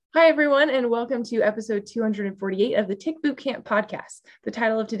Hi, everyone, and welcome to episode 248 of the Tick Boot Camp podcast. The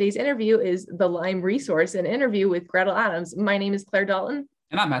title of today's interview is The Lyme Resource, an interview with Gretel Adams. My name is Claire Dalton.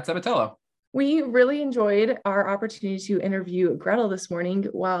 And I'm Matt Sabatello. We really enjoyed our opportunity to interview Gretel this morning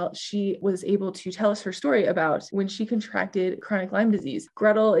while she was able to tell us her story about when she contracted chronic Lyme disease.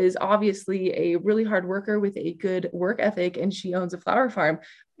 Gretel is obviously a really hard worker with a good work ethic, and she owns a flower farm.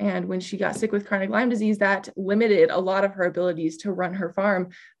 And when she got sick with chronic Lyme disease, that limited a lot of her abilities to run her farm.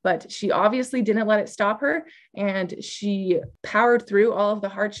 But she obviously didn't let it stop her. And she powered through all of the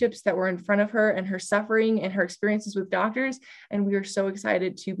hardships that were in front of her and her suffering and her experiences with doctors. And we are so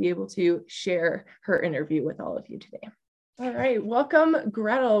excited to be able to share her interview with all of you today. All right. Welcome,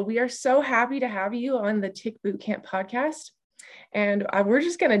 Gretel. We are so happy to have you on the Tick Boot Camp podcast. And we're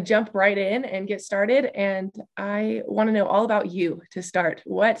just going to jump right in and get started. And I want to know all about you to start.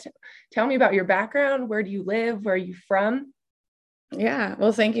 Tell me about your background. Where do you live? Where are you from? Yeah,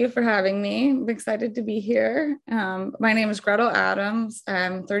 well, thank you for having me. I'm excited to be here. My name is Gretel Adams.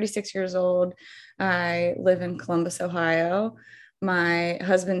 I'm 36 years old. I live in Columbus, Ohio. My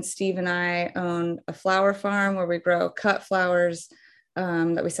husband, Steve, and I own a flower farm where we grow cut flowers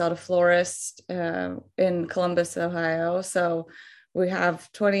that we sell to florists in Columbus, Ohio. So we have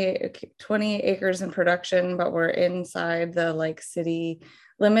 20 acres in production, but we're inside the city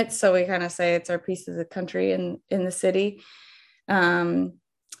limits. So we kind of say it's our piece of the country in the city. So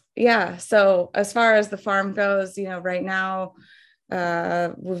as far as the farm goes, right now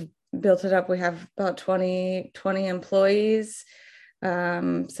we've built it up. We have about 20 employees,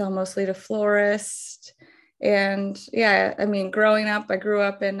 sell mostly to florists. And growing up, I grew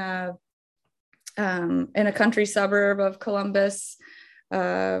up in a country suburb of Columbus,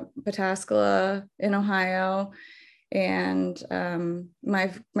 Pataskala in Ohio. And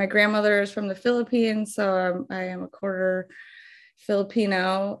my grandmother is from the Philippines, so I am a quarter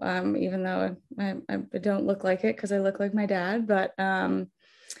Filipino, even though I don't look like it because I look like my dad. But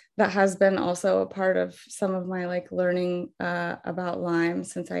that has been also a part of some of my learning about Lyme,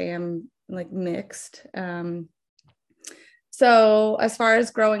 since I am mixed. So as far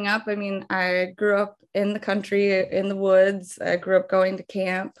as growing up, I grew up in the country, in the woods. I grew up going to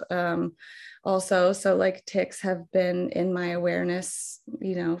camp also. So ticks have been in my awareness,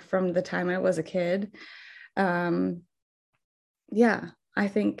 from the time I was a kid. I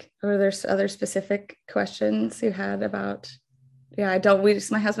think, are there other specific questions you had about? My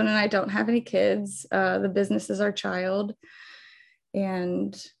husband and I don't have any kids. The business is our child.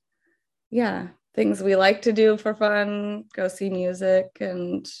 And things we like to do for fun, go see music.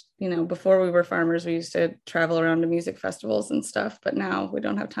 And, before we were farmers, we used to travel around to music festivals and stuff, but now we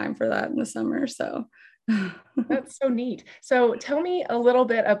don't have time for that in the summer. So that's so neat. So tell me a little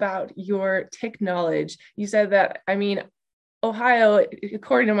bit about your tick knowledge. You said that, Ohio,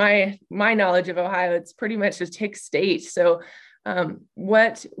 according to my knowledge of Ohio, it's pretty much a tick state. So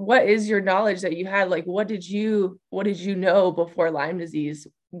what is your knowledge that you had? What did you know before Lyme disease,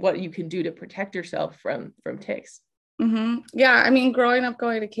 what you can do to protect yourself from ticks? Mm-hmm. Yeah. Growing up,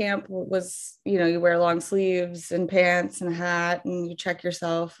 going to camp was, you wear long sleeves and pants and a hat, and you check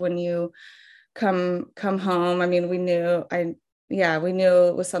yourself when you come home. We knew it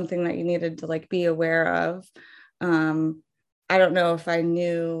was something that you needed to be aware of. I don't know if I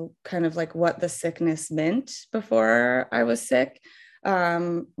knew kind of what the sickness meant before I was sick.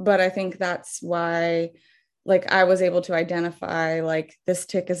 But I think that's why I was able to identify this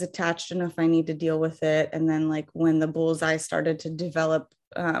tick is attached enough, I need to deal with it. And then when the bullseye started to develop,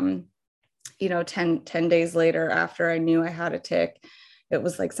 10 days later after I knew I had a tick, it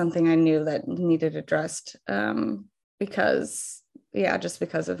was something I knew that needed addressed, because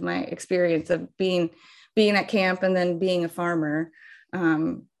of my experience of being at camp and then being a farmer.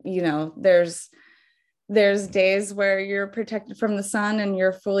 There's days where you're protected from the sun and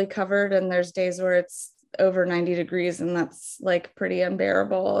you're fully covered, and there's days where it's over 90 degrees and that's pretty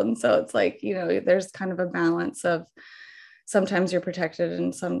unbearable. And so it's there's kind of a balance of sometimes you're protected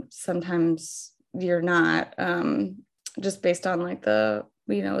and sometimes you're not, just based on the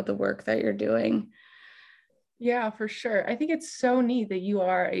work that you're doing. Yeah, for sure. I think it's so neat that you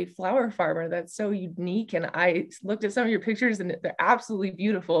are a flower farmer. That's so unique. And I looked at some of your pictures and they're absolutely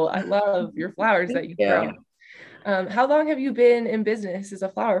beautiful. I love your flowers that you grow. How long have you been in business as a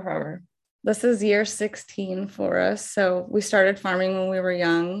flower farmer? This is year 16 for us. So we started farming when we were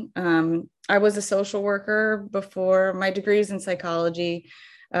young. I was a social worker before. My degree's in psychology.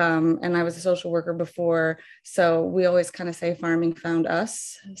 And I was a social worker before. So we always kind of say farming found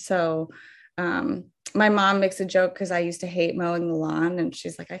us. So my mom makes a joke because I used to hate mowing the lawn, and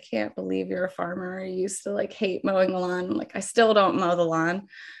she's like, I can't believe you're a farmer. You used to like hate mowing the lawn. I'm like, I still don't mow the lawn.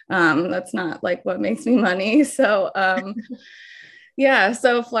 That's not like what makes me money. So yeah,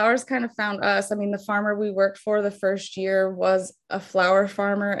 so flowers kind of found us. I mean, the farmer we worked for the first year was a flower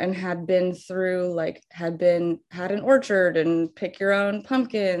farmer and had been through, like, had an orchard and pick your own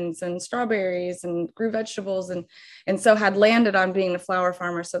pumpkins and strawberries and grew vegetables, and so had landed on being a flower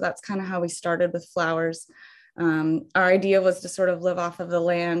farmer. So that's kind of how we started with flowers. Our idea was to sort of live off of the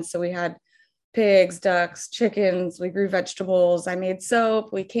land. So we had pigs, ducks, chickens, we grew vegetables. I made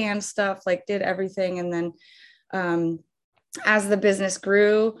soap, we canned stuff, like did everything. And then as the business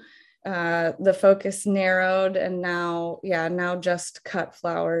grew, the focus narrowed, and now just cut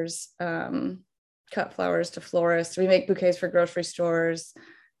flowers to florists. We make bouquets for grocery stores.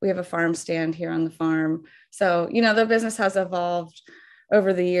 We have a farm stand here on the farm. So, the business has evolved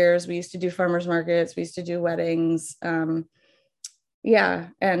over the years. We used to do farmers markets. We used to do weddings. And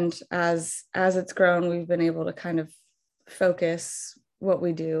as it's grown, we've been able to kind of focus what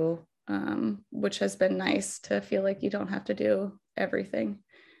we do, which has been nice to feel like you don't have to do everything.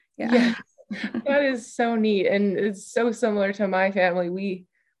 Yeah. That is so neat. And it's so similar to my family.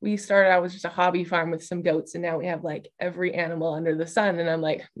 We started out with just a hobby farm with some goats, and now we have like every animal under the sun. And I'm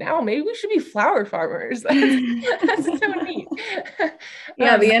like, now maybe we should be flower farmers. That's so neat.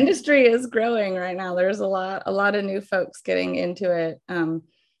 Yeah, the industry is growing right now. There's a lot of new folks getting into it.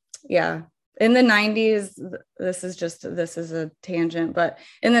 In the 90s, this is a tangent, but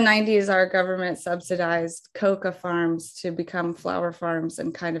in the 90s, our government subsidized coca farms to become flower farms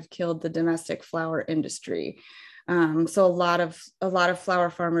and kind of killed the domestic flower industry. So a lot of flower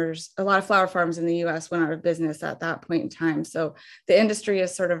farms in the US went out of business at that point in time. So the industry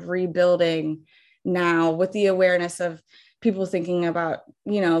is sort of rebuilding now with the awareness of people thinking about,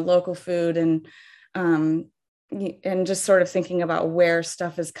 local food and just sort of thinking about where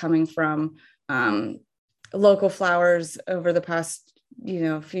stuff is coming from. Local flowers over the past,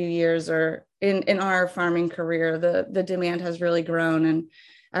 few years, or in our farming career, the demand has really grown, and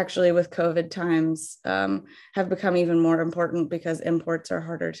actually with COVID times have become even more important because imports are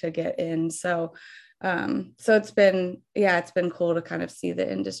harder to get in. So it's been cool to kind of see the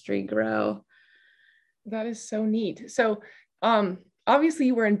industry grow. That is so neat. So, obviously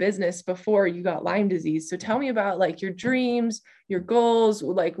you were in business before you got Lyme disease. So tell me about like your dreams, your goals,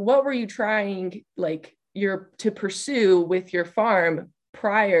 like what were you trying to pursue with your farm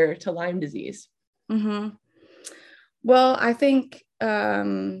prior to Lyme disease? Mm-hmm. Well, I think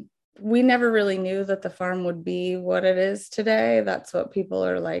we never really knew that the farm would be what it is today. That's what people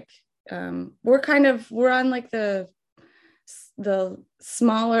are like. We're on like the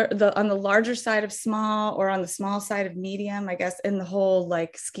smaller, on the larger side of small, or on the small side of medium, I guess, in the whole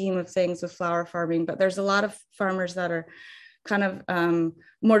like scheme of things with flower farming. But there's a lot of farmers that are kind of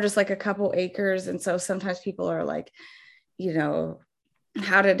more just like a couple acres. And so sometimes people are like,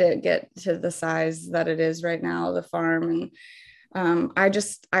 how did it get to the size that it is right now, the farm? And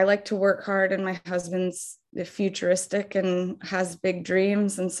I like to work hard, and my husband's futuristic and has big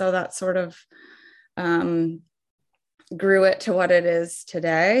dreams. And so that sort of grew it to what it is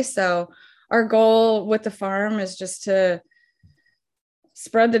today. So our goal with the farm is just to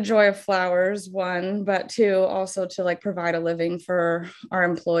spread the joy of flowers, one, but two, also to like provide a living for our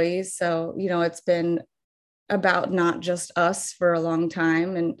employees. So, it's been about not just us for a long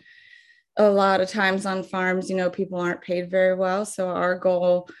time. And a lot of times on farms, people aren't paid very well. So our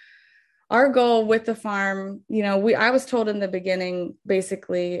goal with the farm, I was told in the beginning,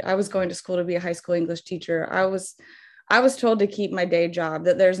 basically, I was going to school to be a high school English teacher. I was told to keep my day job,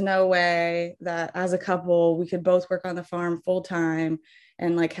 that there's no way that as a couple, we could both work on the farm full time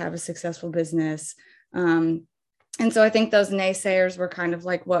and like have a successful business. And so I think those naysayers were kind of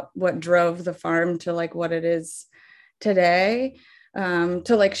like what drove the farm to like what it is today,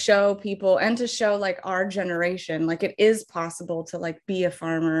 to like show people and to show like our generation, like it is possible to like be a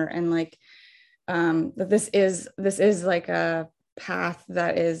farmer, and like that this is like a path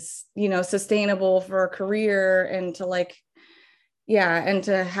that is, sustainable for a career, and to like, and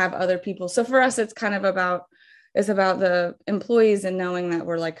to have other people. So for us, it's about the employees and knowing that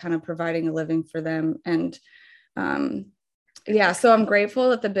we're like kind of providing a living for them. And so I'm grateful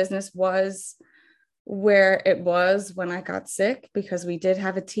that the business was where it was when I got sick, because we did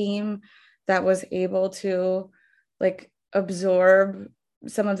have a team that was able to like absorb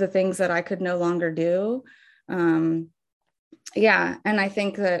some of the things that I could no longer do. And I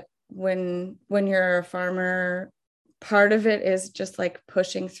think that when you're a farmer, part of it is just like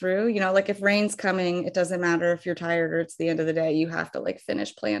pushing through, like if rain's coming, it doesn't matter if you're tired or it's the end of the day, you have to like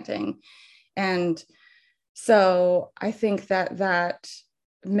finish planting. And So I think that that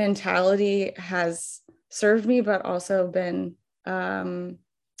mentality has served me, but also been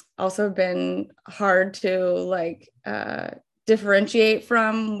hard to like differentiate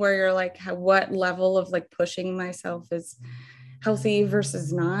from, where you're like, what level of like pushing myself is healthy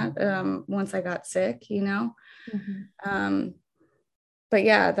versus not, once I got sick, you know. Mhm. Um, but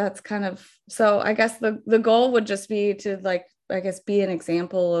yeah, that's kind of, so I guess the goal would just be to like, I guess, be an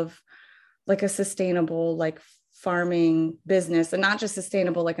example of like a sustainable like farming business, and not just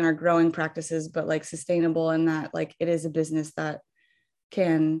sustainable like in our growing practices, but like sustainable in that like it is a business that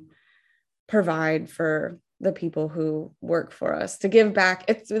can provide for the people who work for us, to give back.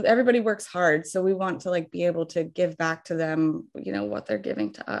 It's, everybody works hard, so we want to like be able to give back to them, you know, what they're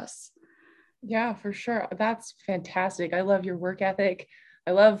giving to us. Yeah, for sure. That's fantastic. I love your work ethic.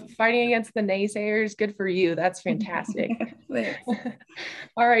 I love fighting against the naysayers. Good for you. That's fantastic. Thanks.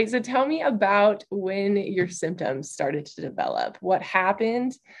 All right. So tell me about when your symptoms started to develop. What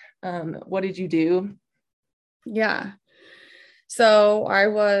happened? What did you do? Yeah. So I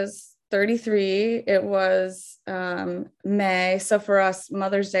was 33. It was May. So for us,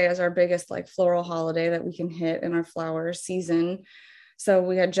 Mother's Day is our biggest like floral holiday that we can hit in our flower season. So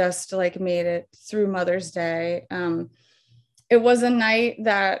we had just like made it through Mother's Day. It was a night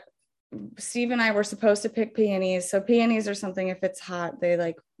that Steve and I were supposed to pick peonies. So peonies are something, if it's hot,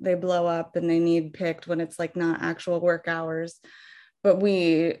 they blow up and they need picked when it's like not actual work hours. But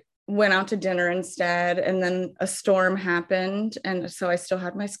we went out to dinner instead, and then a storm happened, and so I still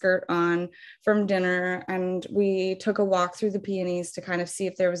had my skirt on from dinner, and we took a walk through the peonies to kind of see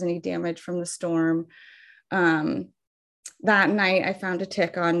if there was any damage from the storm. Um, that night I found a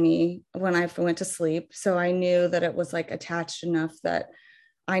tick on me when I went to sleep, so I knew that it was like attached enough that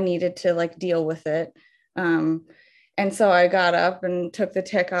I needed to like deal with it. Um, and so I got up and took the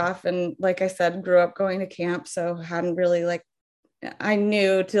tick off, and like I said, grew up going to camp, so hadn't really like, I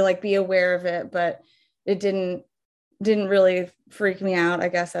knew to like be aware of it, but it didn't really freak me out, I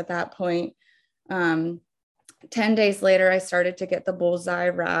guess, at that point. Um, 10 days later, I started to get the bullseye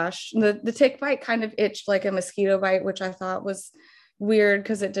rash. The tick bite kind of itched like a mosquito bite, which I thought was weird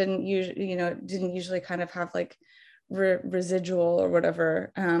because it didn't usually, it didn't usually kind of have like residual or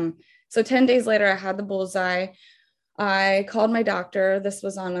whatever. So 10 days later, I had the bullseye. I called my doctor. This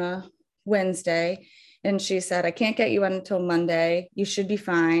was on a Wednesday. And she said, I can't get you in until Monday. You should be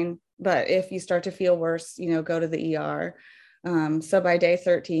fine. But if you start to feel worse, go to the ER. So by day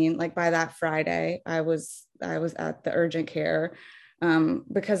 13, like by that Friday, I was at the urgent care,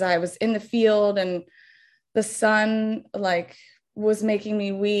 because I was in the field and the sun like was making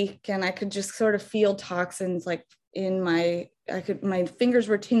me weak, and I could just sort of feel toxins like in my fingers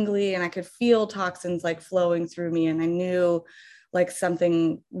were tingly, and I could feel toxins like flowing through me, and I knew like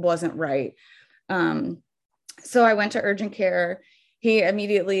something wasn't right. Um, so I went to urgent care. He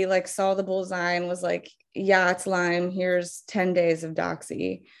immediately like saw the bullseye and was like, yeah, it's Lyme. Here's 10 days of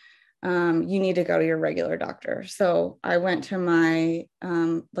Doxy. You need to go to your regular doctor. So I went to my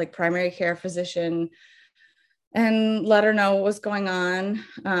like primary care physician and let her know what was going on.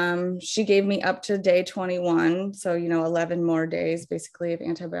 She gave me up to day 21. So, 11 more days basically of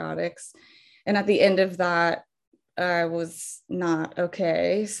antibiotics. And at the end of that, I was not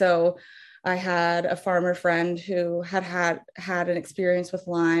okay. So I had a farmer friend who had an experience with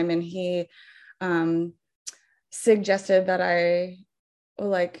Lyme, and he um, suggested that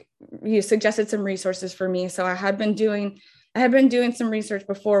you suggested some resources for me. So I had been doing some research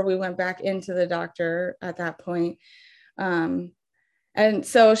before we went back into the doctor at that point. Um, and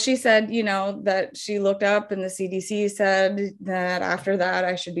so she said, that she looked up and the CDC said that after that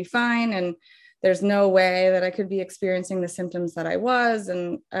I should be fine. And there's no way that I could be experiencing the symptoms that I was.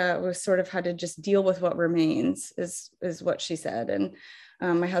 And we sort of had to just deal with what remains is what she said. And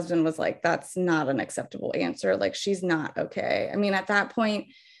my husband was like, that's not an acceptable answer. Like, she's not okay. I mean, at that point,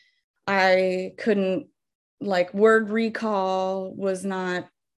 I couldn't, like, word recall was not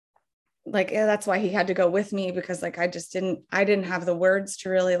like, yeah, that's why he had to go with me, because like I didn't have the words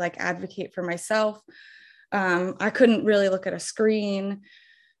to really like advocate for myself. I couldn't really look at a screen.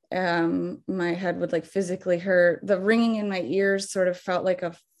 My head would like physically hurt. The ringing in my ears sort of felt like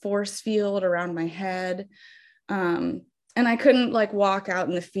a force field around my head. And I couldn't like walk out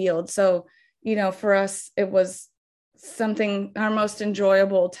in the field. So, for us, it was something, our most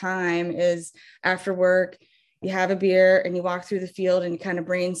enjoyable time is after work, you have a beer and you walk through the field and you kind of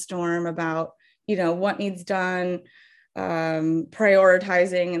brainstorm about, what needs done,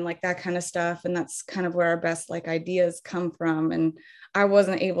 prioritizing and like that kind of stuff. And that's kind of where our best like ideas come from. And I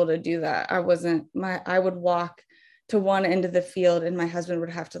wasn't able to do that. I would walk to one end of the field, and my husband would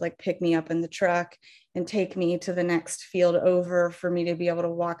have to like pick me up in the truck and take me to the next field over for me to be able to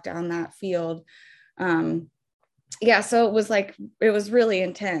walk down that field. So it was really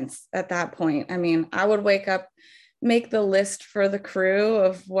intense at that point. I mean, I would wake up, make the list for the crew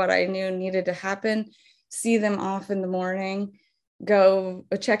of what I knew needed to happen, see them off in the morning, go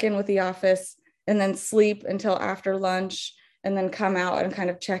check in with the office, and then sleep until after lunch, and then come out and kind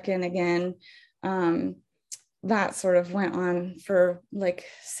of check in again. That sort of went on for like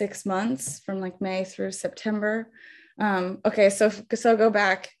 6 months, from like May through September. Okay, so go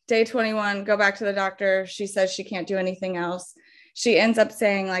back, day 21, go back to the doctor. She says she can't do anything else. She ends up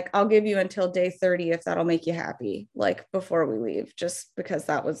saying like, I'll give you until day 30 if that'll make you happy, like before we leave, just because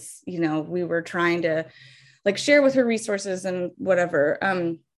that was, we were trying to like share with her resources and whatever.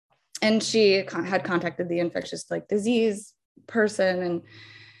 And she had contacted the infectious like disease person. And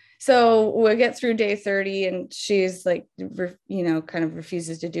so we get through day 30 and she's like, kind of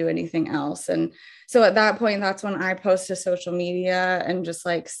refuses to do anything else. And so at that point, that's when I post to social media and just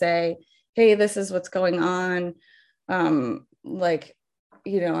like say, hey, this is what's going on. I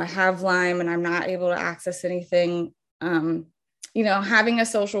have Lyme and I'm not able to access anything. Having a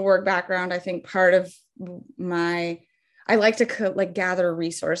social work background, I think part of I like to like gather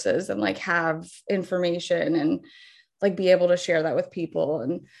resources and like have information and like be able to share that with people.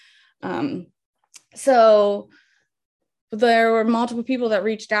 And so there were multiple people that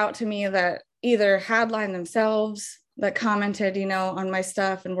reached out to me that either had Lyme themselves, that commented, on my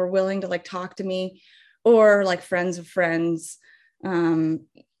stuff and were willing to like talk to me, or like friends of friends, and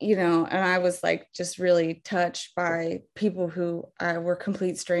I was like just really touched by people who were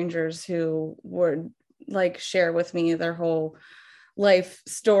complete strangers who would like share with me their whole life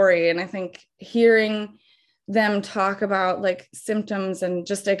story. And I think hearing them talk about like symptoms and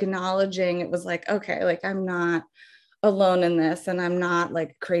just acknowledging it was like, okay, like I'm not alone in this, and I'm not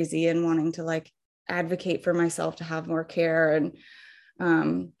like crazy and wanting to like advocate for myself to have more care.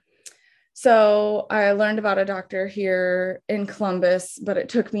 And so I learned about a doctor here in Columbus, but it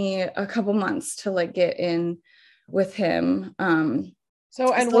took me a couple months to like get in with him.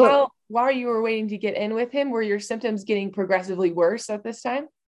 While you were waiting to get in with him, were your symptoms getting progressively worse at this time?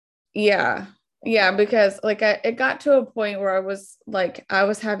 Yeah, because like it got to a point where I was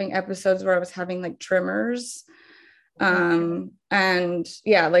having episodes where I was having like tremors, and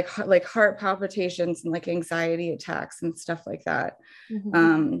like heart palpitations and like anxiety attacks and stuff like that.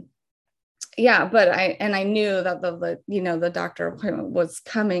 Mm-hmm. But I knew that the doctor appointment was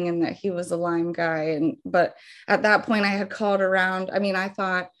coming and that he was a Lyme guy. But at that point I had called around. I mean, I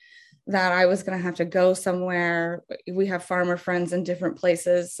thought that I was going to have to go somewhere. We have farmer friends in different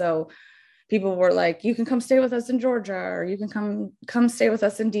places. So people were like, you can come stay with us in Georgia, or you can come stay with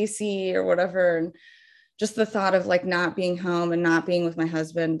us in DC or whatever. And just the thought of like not being home and not being with my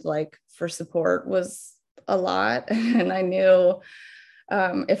husband, like for support, was a lot. And I knew,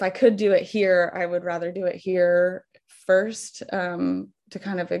 if I could do it here, I would rather do it here first, to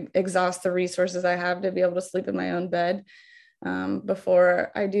kind of exhaust the resources I have to be able to sleep in my own bed,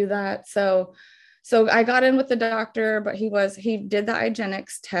 before I do that. So I got in with the doctor, but he did the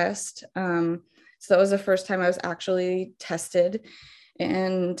IGeneX test. So that was the first time I was actually tested,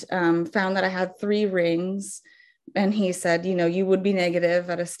 and found that I had 3 rings. And he said, you would be negative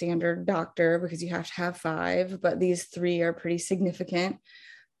at a standard doctor because you have to have 5, but these 3 are pretty significant.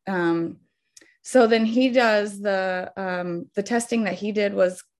 So then he does the testing that he did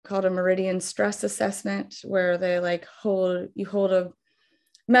was called a meridian stress assessment, where they like hold a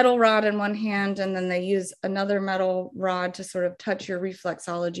metal rod in one hand, and then they use another metal rod to sort of touch your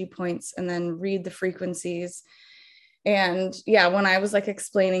reflexology points and then read the frequencies. And when I was like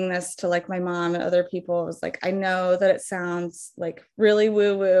explaining this to like my mom and other people, it was like, I know that it sounds like really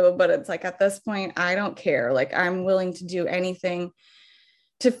woo woo, but it's like, at this point, I don't care. Like, I'm willing to do anything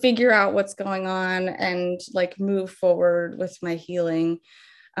to figure out what's going on and like move forward with my healing.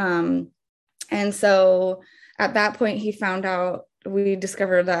 And so at that point, we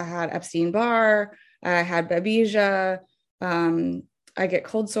discovered that I had Epstein-Barr, I had Babesia, I get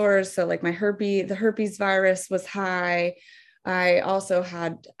cold sores. So like the herpes virus was high. I also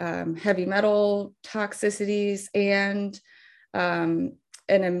had heavy metal toxicities and an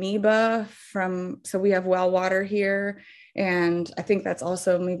amoeba so we have well water here. And I think that's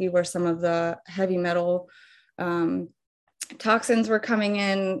also maybe where some of the heavy metal toxins were coming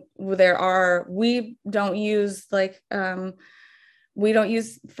in. We don't use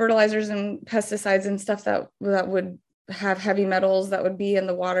fertilizers and pesticides and stuff that would have heavy metals that would be in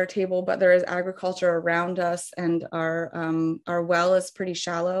the water table, but there is agriculture around us, and our well is pretty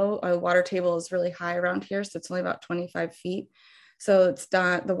shallow. Our water table is really high around here, so it's only about 25 feet. So it's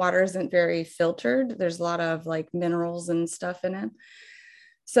not, the water isn't very filtered. There's a lot of like minerals and stuff in it.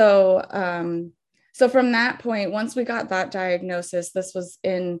 So so from that point, once we got that diagnosis, this was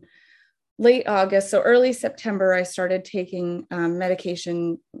in late August, so early September, I started taking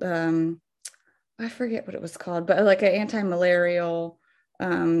medication. I forget what it was called, but like an anti-malarial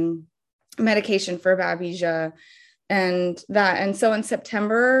medication for Babesia, and so in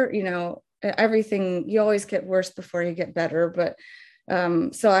September, you know, everything, you always get worse before you get better, but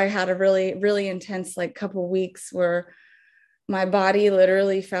so I had a really, really intense like couple weeks where my body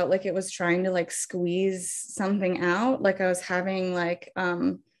literally felt like it was trying to like squeeze something out. Like I was having like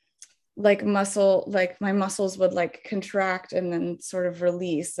muscle, like my muscles would like contract and then sort of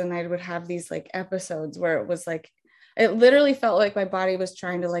release. And I would have these like episodes where it was like, it literally felt like my body was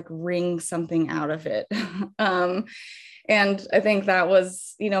trying to like wring something out of it. And I think that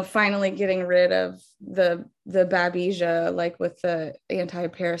was, you know, finally getting rid of the Babesia, like with the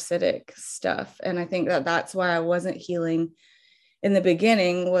anti-parasitic stuff. And I think that that's why I wasn't healing in the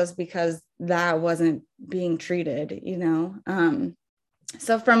beginning, was because that wasn't being treated, you know?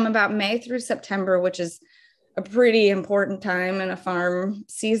 So from about May through September, which is a pretty important time in a farm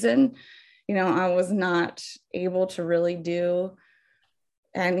season, you know, I was not able to really do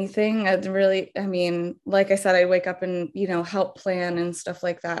anything. I mean, like I said, I wake up and, you know, help plan and stuff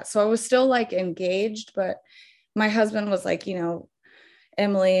like that. So I was still like engaged, but my husband was like, you know,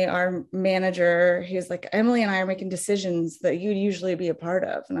 Emily, our manager, he was like, Emily and I are making decisions that you'd usually be a part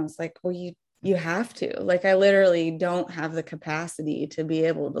of. And I was like, well, you have to, like, I literally don't have the capacity to be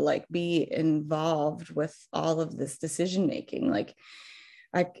able to like be involved with all of this decision making. Like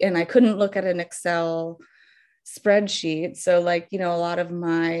I couldn't look at an Excel spreadsheet. So like, you know, a lot of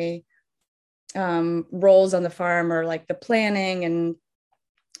my roles on the farm are like the planning and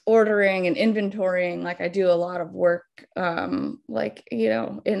ordering and inventorying. Like I do a lot of work like, you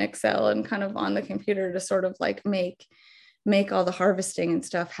know, in Excel and kind of on the computer to sort of like make all the harvesting and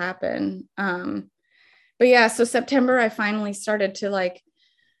stuff happen. But yeah, so September I finally started to like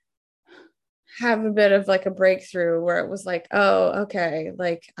have a bit of like a breakthrough where it was like, oh, okay,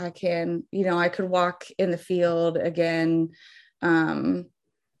 like I can, you know, I could walk in the field again.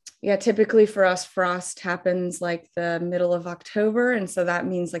 Yeah, typically for us, frost happens like the middle of October. And so that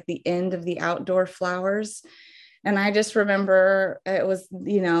means like the end of the outdoor flowers. And I just remember it was,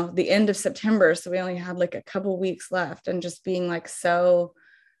 you know, the end of September. So we only had like a couple weeks left, and just being like so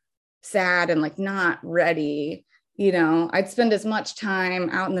sad and like not ready. You know, I'd spend as much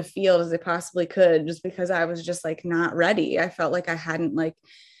time out in the field as I possibly could, just because I was just like not ready. I felt like I hadn't like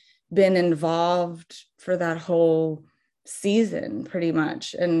been involved for that whole season pretty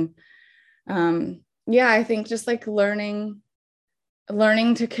much. And yeah, I think just like learning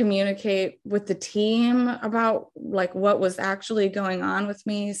to communicate with the team about like what was actually going on with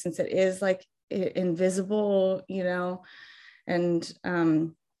me, since it is like invisible, you know, and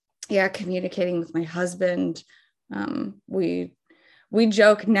yeah, communicating with my husband. We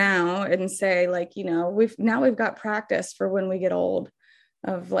joke now and say like, you know, we've got practice for when we get old,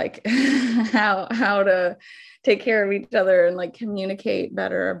 of like how to take care of each other and like communicate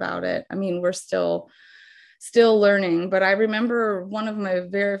better about it. I mean, we're still learning, but I remember one of my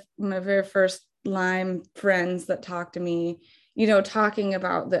very first Lyme friends that talked to me, you know, talking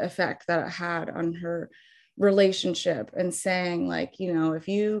about the effect that it had on her relationship, and saying like, you know, if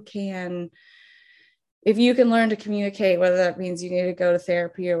you can learn to communicate, whether that means you need to go to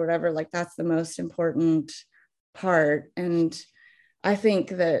therapy or whatever, like that's the most important part. And I think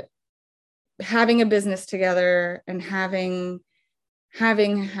that having a business together and having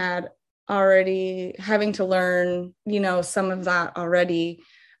to learn, you know, some of that already,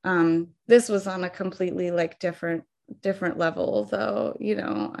 this was on a completely like different level though, you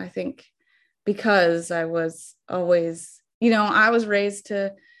know. I think because I was always, you know, I was raised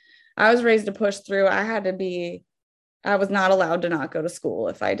to push through. I was not allowed to not go to school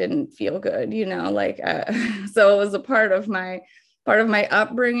if I didn't feel good, you know, like, so it was a part of my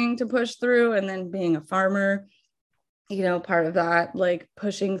upbringing to push through. And then being a farmer, you know, part of that, like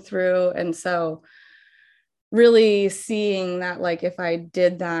pushing through. And so really seeing that, like, if I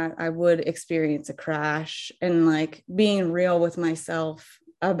did that, I would experience a crash, and like being real with myself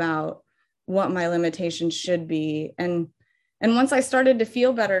about what my limitations should be. And once I started to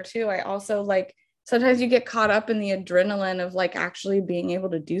feel better too, I also like, sometimes you get caught up in the adrenaline of like actually being able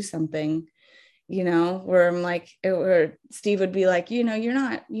to do something, where I'm like, where Steve would be like,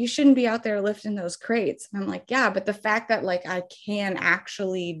 you shouldn't be out there lifting those crates. And I'm like, yeah, but the fact that like I can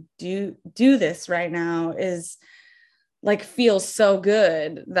actually do this right now is like feels so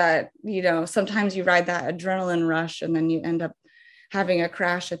good that, sometimes you ride that adrenaline rush and then you end up having a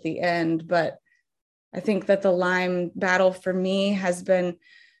crash at the end. But I think that the Lyme battle for me has been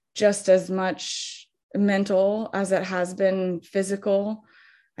just as much mental as it has been physical.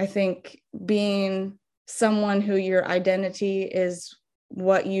 I think being someone who your identity is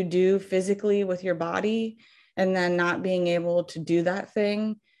what you do physically with your body, and then not being able to do that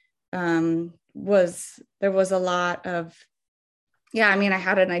thing, there was a lot of, I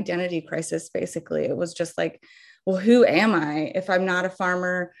had an identity crisis. Basically, it was just like, well, who am I if I'm not a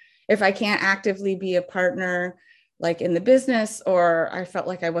farmer, if I can't actively be a partner, like in the business, or I felt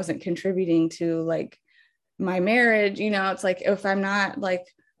like I wasn't contributing to like my marriage, it's like, if I'm not like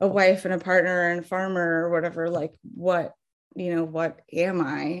a wife and a partner and a farmer or whatever, like what am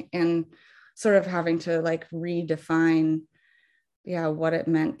I? And sort of having to like redefine, what it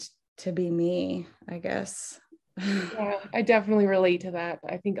meant to be me, I guess. Yeah, I definitely relate to that.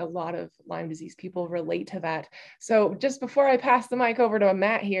 I think a lot of Lyme disease people relate to that. So just before I pass the mic over to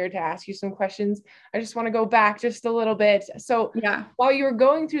Matt here to ask you some questions, I just want to go back just a little bit. So while you were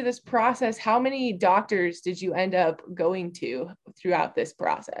going through this process, how many doctors did you end up going to throughout this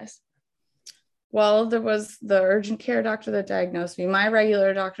process? Well, there was the urgent care doctor that diagnosed me, my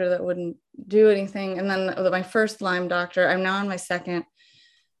regular doctor that wouldn't do anything, and then my first Lyme doctor. I'm now on my second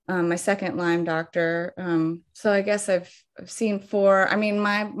Lyme doctor. So I guess I've seen 4. I mean,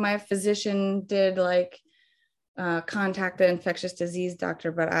 my physician did like contact the infectious disease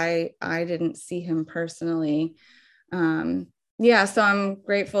doctor, but I didn't see him personally. So I'm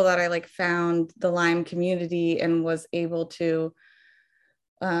grateful that I like found the Lyme community and was able to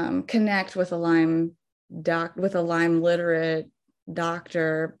connect with a Lyme literate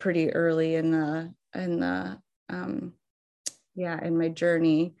doctor pretty early in my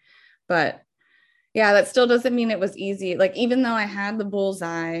journey. But that still doesn't mean it was easy. Like, even though I had the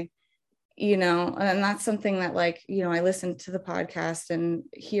bullseye, and that's something that like, I listen to the podcast and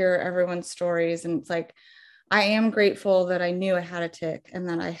hear everyone's stories, and it's like, I am grateful that I knew I had a tick and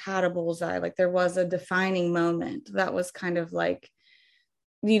that I had a bullseye. Like, there was a defining moment that was kind of like,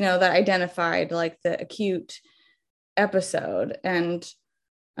 that identified like the acute episode. And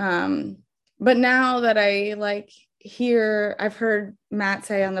but now that I like I've heard Matt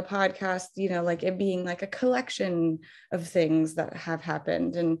say on the podcast, like it being like a collection of things that have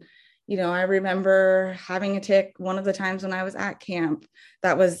happened. And I remember having a tick one of the times when I was at camp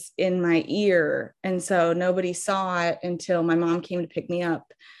that was in my ear, and so nobody saw it until my mom came to pick me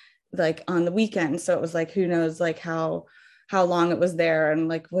up like on the weekend. So it was like, who knows like how long it was there and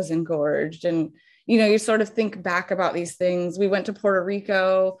like was engorged. And you sort of think back about these things. We went to Puerto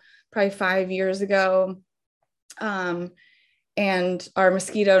Rico probably 5 years ago, and our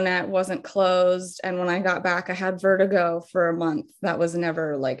mosquito net wasn't closed, and when I got back I had vertigo for a month that was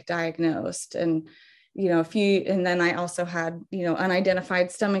never like diagnosed. And and then I also had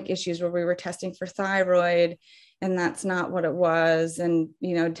unidentified stomach issues where we were testing for thyroid, and that's not what it was, and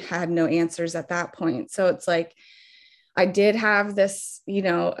had no answers at that point. So it's like I did have this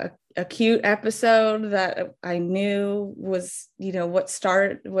acute episode that I knew was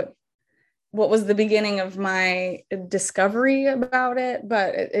what was the beginning of my discovery about it.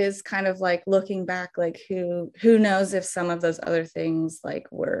 But it is kind of like looking back, like who knows if some of those other things like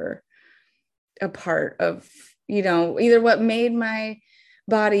were a part of, either what made my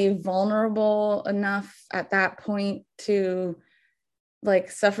body vulnerable enough at that point to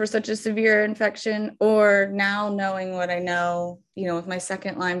like suffer such a severe infection, or now knowing what I know, with my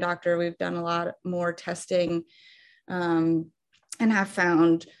second Lyme doctor, we've done a lot more testing, and have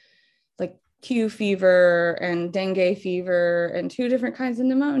found like Q fever and dengue fever and 2 different kinds of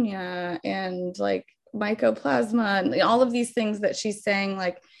pneumonia and like mycoplasma and all of these things that she's saying,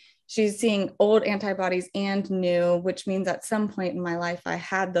 like she's seeing old antibodies and new, which means at some point in my life I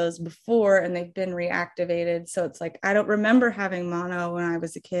had those before and they've been reactivated. So it's like, I don't remember having mono when I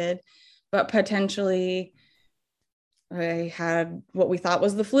was a kid, but potentially I had what we thought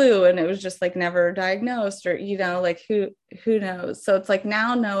was the flu and it was just like never diagnosed, or like who knows. So it's like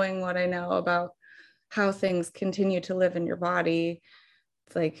now knowing what I know about how things continue to live in your body,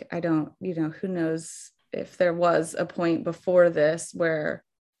 it's like I don't, who knows if there was a point before this where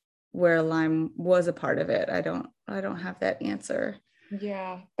Lyme was a part of it. I don't have that answer.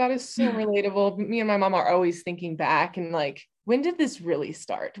 Yeah, that is so relatable. Me and my mom are always thinking back and like when did this really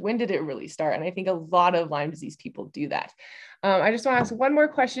start? When did it really start? And I think a lot of Lyme disease people do that. I just want to ask one more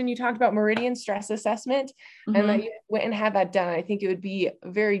question. You talked about meridian stress assessment and that you went and had that done. I think it would be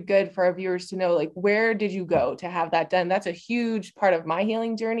very good for our viewers to know, like, where did you go to have that done? That's a huge part of my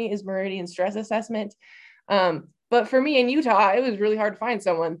healing journey is meridian stress assessment. But for me in Utah, it was really hard to find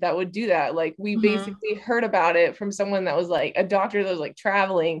someone that would do that. Like we basically heard about it from someone that was like a doctor that was like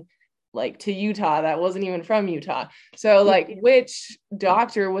traveling like to Utah that wasn't even from Utah. So like which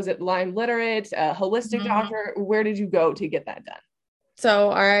doctor was it? Lyme literate, a holistic doctor? Where did you go to get that done?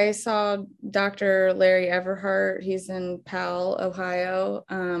 So I saw Dr. Larry Everhart. He's in Powell, Ohio.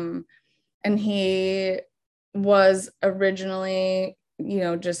 And he was originally,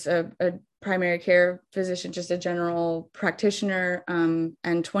 just a primary care physician, just a general practitioner.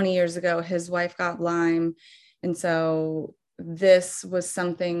 And 20 years ago, his wife got Lyme. And so this was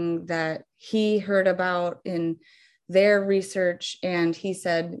something that he heard about in their research. And he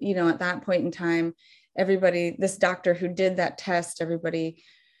said, at that point in time, this doctor who did that test, everybody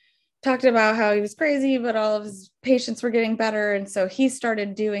talked about how he was crazy, but all of his patients were getting better. And so he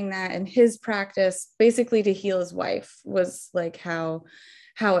started doing that in his practice, basically to heal his wife, was like how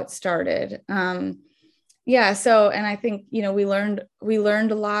it started. So, and I think, we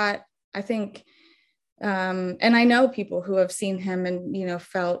learned a lot, I think. And I know people who have seen him and,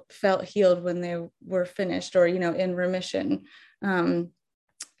 felt healed when they were finished or, in remission.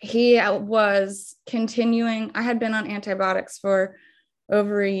 He was continuing. I had been on antibiotics for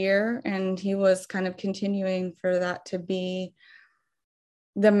over a year, and he was kind of continuing for that to be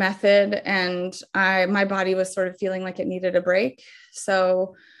the method. And my body was sort of feeling like it needed a break.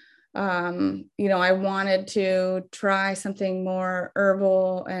 So, I wanted to try something more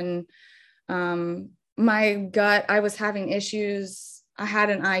herbal, and my gut, I was having issues. I had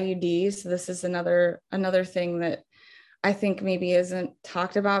an IUD. So this is another thing that I think maybe isn't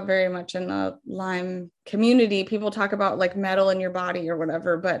talked about very much in the Lyme community. People talk about like metal in your body or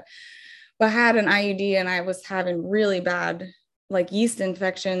whatever, but I had an IUD, and I was having really bad like yeast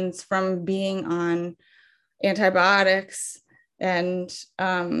infections from being on antibiotics. And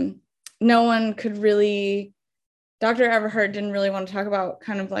no one could really, Dr. Everhart didn't really want to talk about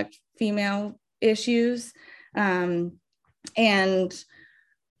kind of like female issues.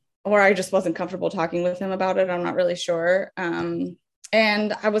 Or I just wasn't comfortable talking with him about it. I'm not really sure. And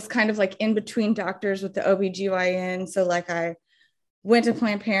I was kind of like in between doctors with the OBGYN. So like I went to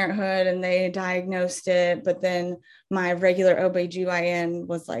Planned Parenthood and they diagnosed it, but then my regular OBGYN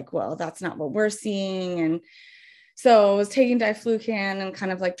was like, well, that's not what we're seeing. And so I was taking diflucan and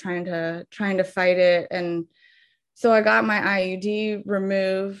kind of like trying to fight it. And so I got my IUD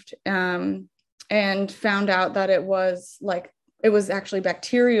removed, and found out that it was actually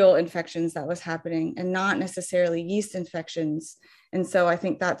bacterial infections that was happening and not necessarily yeast infections. And so I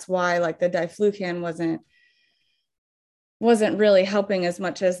think that's why like the diflucan wasn't really helping as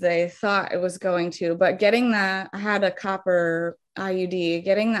much as they thought it was going to. But I had a copper IUD,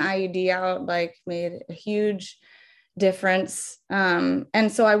 getting the IUD out like made a huge difference. And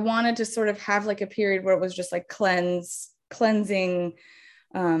so I wanted to sort of have like a period where it was just like cleansing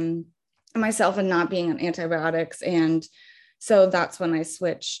myself and not being on antibiotics. And so that's when I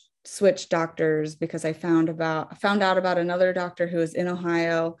switched doctors, because I found out about another doctor who was in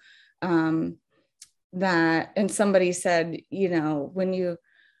Ohio, and somebody said,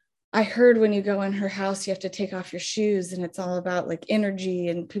 I heard when you go in her house, you have to take off your shoes, and it's all about like energy,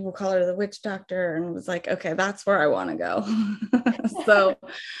 and people call her the witch doctor. And was like, okay, that's where I want to go. So,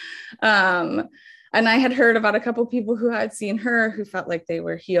 and I had heard about a couple people who had seen her who felt like they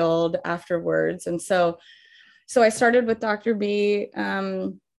were healed afterwards. And so I started with Dr. B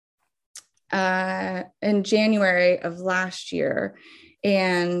in January of last year,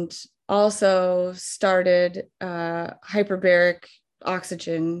 and also started hyperbaric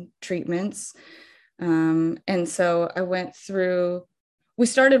oxygen treatments. And so we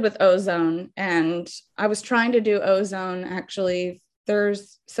started with ozone, and I was trying to do ozone actually Thursday.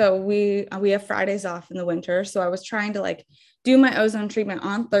 So we have Fridays off in the winter. So I was trying to like do my ozone treatment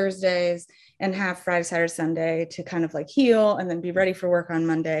on Thursdays and have Friday, Saturday, Sunday to kind of like heal and then be ready for work on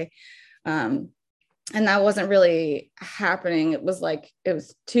Monday. And that wasn't really happening. It was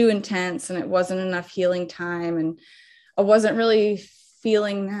too intense, and it wasn't enough healing time. And I wasn't really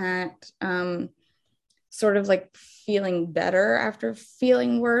feeling that sort of like feeling better after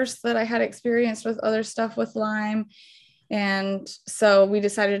feeling worse that I had experienced with other stuff with Lyme. And so we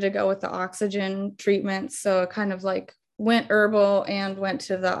decided to go with the oxygen treatments. So it kind of like went herbal and went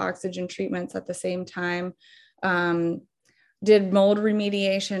to the oxygen treatments at the same time. Did mold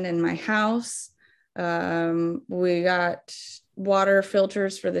remediation in my house. We got water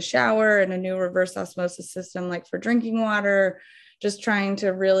filters for the shower and a new reverse osmosis system, like for drinking water, just trying to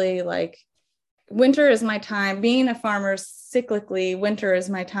really like, winter is my time. Being a farmer cyclically, winter is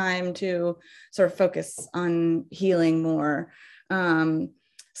my time to sort of focus on healing more.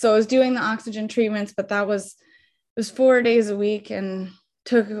 So I was doing the oxygen treatments, but it was 4 days a week and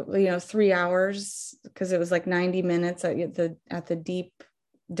took, 3 hours because it was like 90 minutes at the deep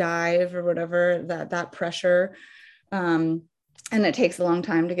dive or whatever, that pressure. And it takes a long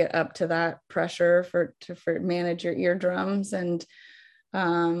time to get up to that pressure for manage your eardrums. And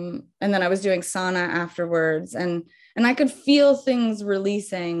then I was doing sauna afterwards, and I could feel things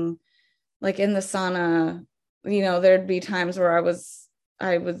releasing, like in the sauna. There'd be times where I was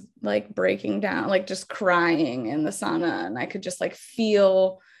like breaking down, like just crying in the sauna, and I could just like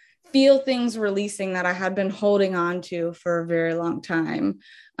feel things releasing that I had been holding on to for a very long time.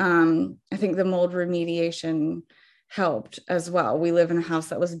 I think the mold remediation helped as well. We live in a house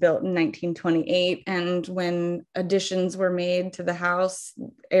that was built in 1928. And when additions were made to the house,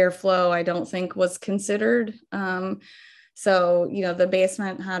 airflow, I don't think was considered. So, the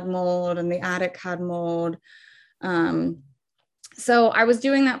basement had mold and the attic had mold. So I was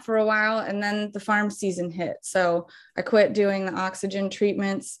doing that for a while, and then the farm season hit. So I quit doing the oxygen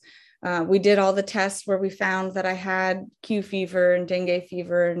treatments. We did all the tests where we found that I had Q fever and dengue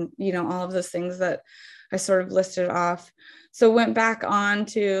fever and, all of those things that I sort of listed off. So went back on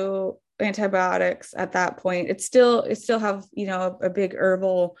to antibiotics at that point. It still have, a big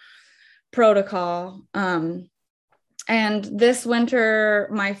herbal protocol. And this winter,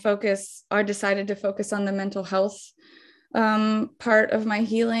 I decided to focus on the mental health part of my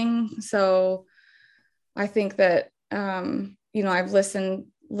healing. So I think that, I've listened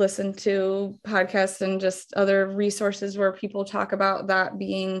to podcasts and just other resources where people talk about that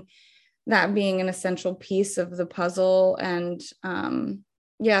being an essential piece of the puzzle. And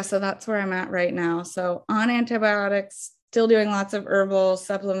so that's where I'm at right now. So on antibiotics, still doing lots of herbal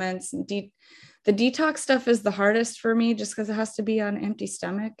supplements. The detox stuff is the hardest for me just because it has to be on empty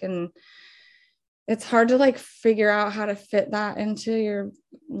stomach, and it's hard to like figure out how to fit that into your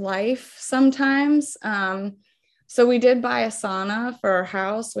life sometimes. So we did buy a sauna for our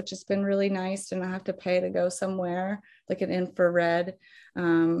house, which has been really nice, and I have to pay to go somewhere, like an infrared.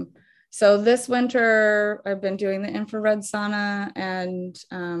 So this winter, I've been doing the infrared sauna, and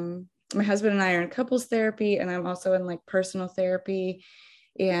my husband and I are in couples therapy, and I'm also in like personal therapy.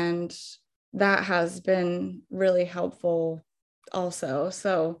 And that has been really helpful also.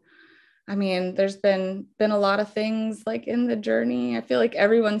 So, I mean, there's been a lot of things like in the journey. I feel like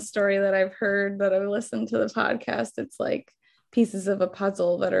everyone's story that I've heard, that I've listened to the podcast, it's like pieces of a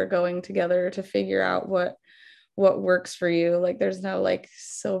puzzle that are going together to figure out what works for you. Like there's no like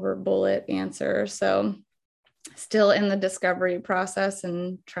silver bullet answer. So still in the discovery process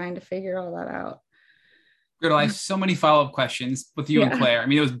and trying to figure all that out. Gretel, I have so many follow-up questions with you and Claire. I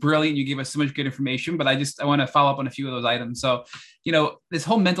mean, it was brilliant. You gave us so much good information, but I want to follow up on a few of those items. So, this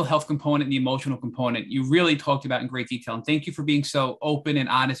whole mental health component and the emotional component, you really talked about in great detail. And thank you for being so open and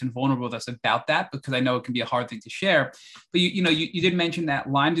honest and vulnerable with us about that, because I know it can be a hard thing to share. But you did mention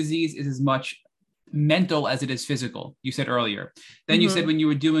that Lyme disease is as much mental as it is physical, you said earlier. Then you said when you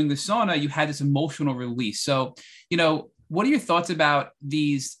were doing the sauna, you had this emotional release. So, what are your thoughts about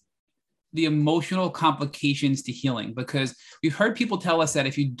the emotional complications to healing? Because we've heard people tell us that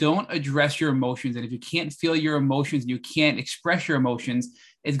if you don't address your emotions, and if you can't feel your emotions and you can't express your emotions,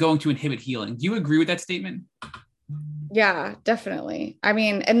 it's going to inhibit healing. Do you agree with that statement? Yeah, definitely. I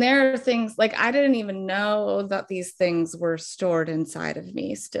mean, and there are things like I didn't even know that these things were stored inside of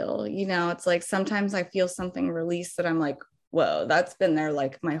me still. It's like sometimes I feel something release that I'm like, whoa, that's been there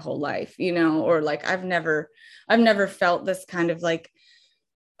like my whole life, or like I've never felt this kind of like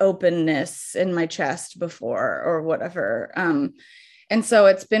openness in my chest before or whatever. And so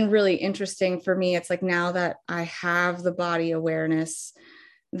it's been really interesting for me. It's like now that I have the body awareness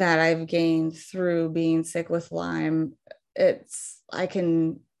that I've gained through being sick with Lyme, I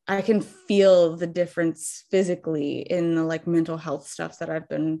can feel the difference physically in the like mental health stuff that I've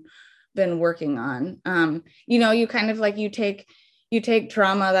been working on. You kind of like, you take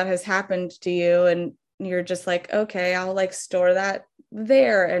trauma that has happened to you, and you're just like, okay, I'll like store that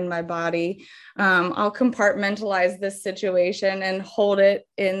there in my body. I'll compartmentalize this situation and hold it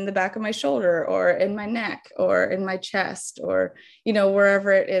in the back of my shoulder or in my neck or in my chest or,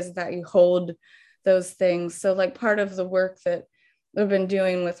 wherever it is that you hold those things. So like part of the work that I've been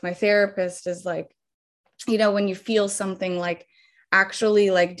doing with my therapist is like, when you feel something, like actually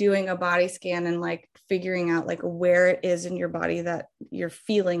like doing a body scan and like figuring out like where it is in your body that you're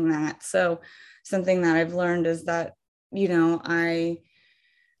feeling that. So something that I've learned is that I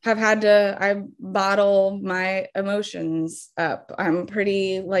have had to, I bottle my emotions up. I'm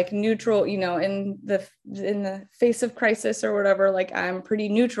pretty like neutral, in the face of crisis or whatever, like I'm pretty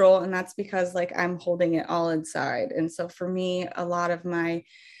neutral. And that's because like I'm holding it all inside. And so for me, a lot of my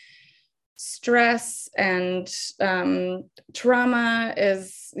stress and trauma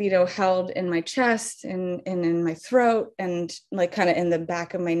is, held in my chest and in my throat and like kind of in the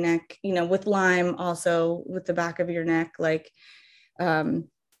back of my neck, with Lyme also with the back of your neck, like,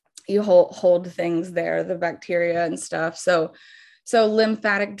 you hold things there, the bacteria and stuff. So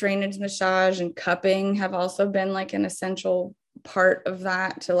lymphatic drainage massage and cupping have also been like an essential part of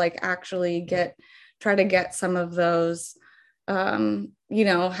that to like actually try to get some of those, going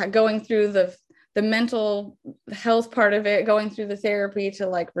through the mental health part of it, going through the therapy to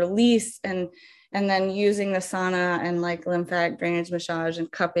like release and then using the sauna and like lymphatic drainage massage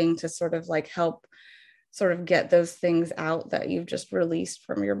and cupping to sort of like help sort of get those things out that you've just released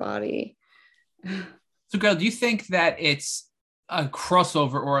from your body. So, Gretel, do you think that it's a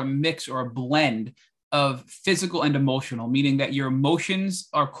crossover or a mix or a blend of physical and emotional, meaning that your emotions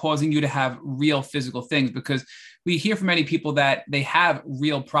are causing you to have real physical things? Because we hear from many people that they have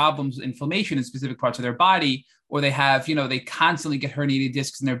real problems, inflammation in specific parts of their body, or they have, they constantly get herniated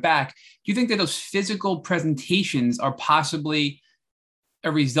discs in their back. Do you think that those physical presentations are possibly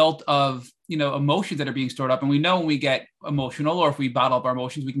a result of, emotions that are being stored up? And we know when we get emotional or if we bottle up our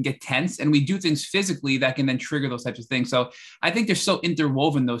emotions, we can get tense and we do things physically that can then trigger those types of things. So I think they're so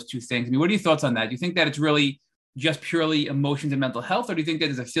interwoven, those two things. I mean, what are your thoughts on that? Do you think that it's really just purely emotions and mental health, or do you think that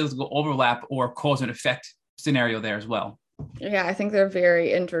there's a physical overlap or cause and effect scenario there as well? Yeah, I think they're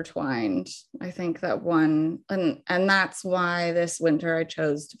very intertwined. I think that one, and that's why this winter I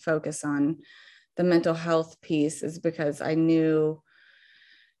chose to focus on the mental health piece, is because I knew,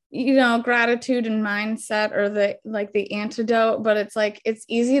 gratitude and mindset are the antidote, but it's like, it's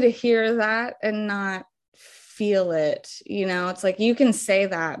easy to hear that and not feel it. It's like, you can say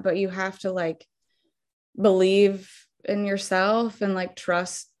that, but you have to like believe in yourself and like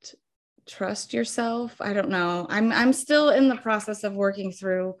trust yourself. I don't know. I'm still in the process of working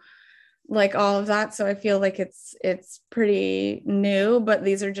through like all of that. So I feel like it's pretty new, but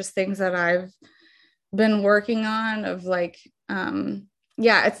these are just things that I've been working on of like,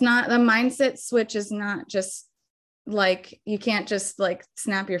 it's not, the mindset switch is not just like, you can't just like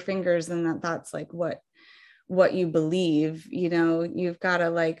snap your fingers and that's like what you believe, you've got to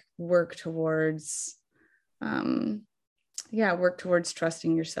like work towards trusting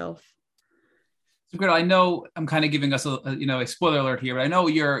yourself. So, Gretel, I know I'm kind of giving us a spoiler alert here, but I know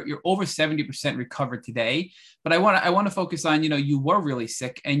you're over 70% recovered today. But I want to focus on, you were really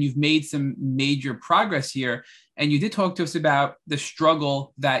sick and you've made some major progress here. And you did talk to us about the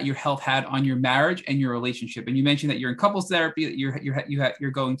struggle that your health had on your marriage and your relationship. And you mentioned that you're in couples therapy, that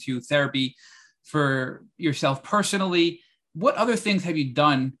you're going to therapy for yourself personally. What other things have you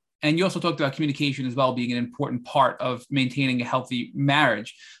done? And you also talked about communication as well being an important part of maintaining a healthy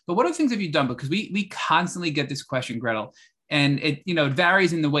marriage. But what other things have you done? Because we constantly get this question, Gretel, and it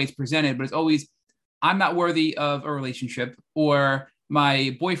varies in the way it's presented, but it's always, I'm not worthy of a relationship, or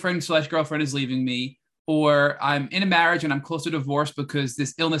my boyfriend/girlfriend is leaving me, or I'm in a marriage and I'm close to divorce because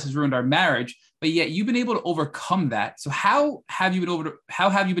this illness has ruined our marriage. But yet you've been able to overcome that. So how have you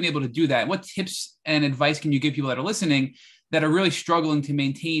been able to do that? What tips and advice can you give people that are listening that are really struggling to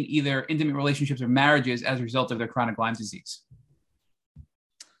maintain either intimate relationships or marriages as a result of their chronic Lyme disease?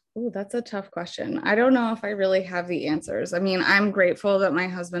 Oh, that's a tough question. I don't know if I really have the answers. I mean, I'm grateful that my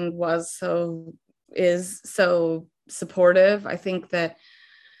husband is so supportive. I think that,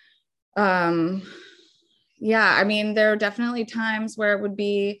 I mean, there are definitely times where it would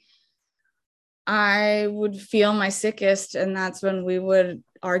be, I would feel my sickest, and that's when we would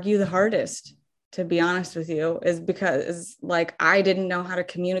argue the hardest, to be honest with you, is because like, I didn't know how to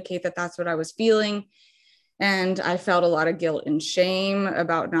communicate that that's what I was feeling. And I felt a lot of guilt and shame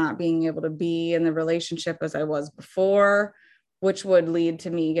about not being able to be in the relationship as I was before, which would lead to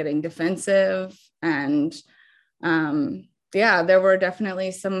me getting defensive. And there were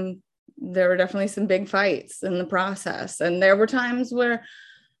definitely some big fights in the process. And there were times where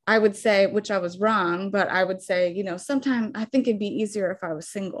I would say, which I was wrong, but I would say, sometimes I think it'd be easier if I was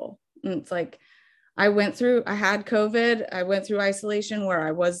single. And it's like, I had COVID. I went through isolation where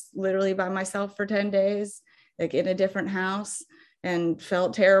I was literally by myself for 10 days, like in a different house, and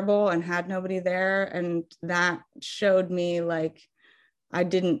felt terrible and had nobody there. And that showed me like, I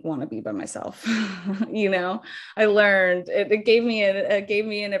didn't want to be by myself. I learned it gave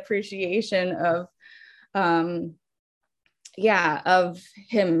me an appreciation of, yeah, of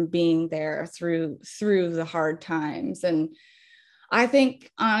him being there through the hard times. And I think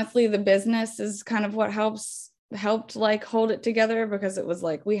honestly, the business is kind of what helped like hold it together, because it was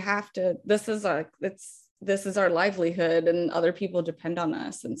like, we have to, this is our livelihood and other people depend on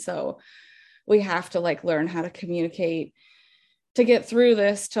us. And so we have to like learn how to communicate to get through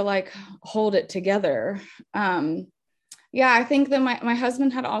this, to like hold it together. Yeah, I think that my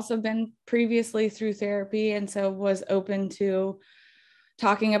husband had also been previously through therapy, and so was open to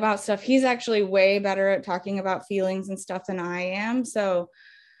talking about stuff. He's actually way better at talking about feelings and stuff than I am. So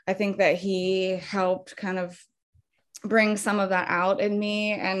I think that he helped kind of bring some of that out in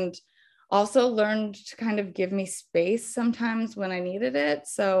me, and also learned to kind of give me space sometimes when I needed it.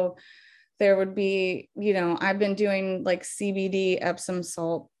 So there would be, I've been doing like CBD Epsom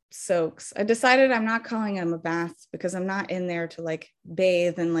salt soaks. I decided I'm not calling them a bath, because I'm not in there to like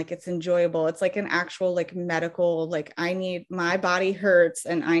bathe and like it's enjoyable. It's like an actual like medical, like my body hurts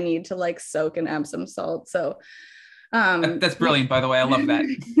and I need to like soak in Epsom salt. So that's brilliant, by the way. I love that.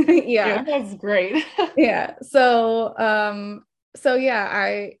 Yeah, that's great. Yeah. So yeah,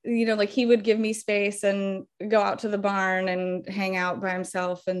 I, like he would give me space and go out to the barn and hang out by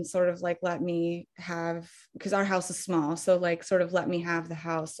himself, and sort of like let me have, because our house is small. So like sort of let me have the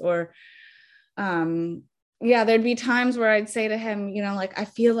house. Or, yeah, there'd be times where I'd say to him, like, I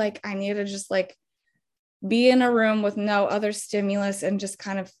feel like I need to just like be in a room with no other stimulus and just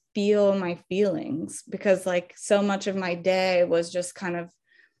kind of feel my feelings, because like so much of my day was just kind of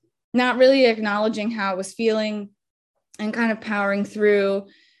not really acknowledging how I was feeling and kind of powering through.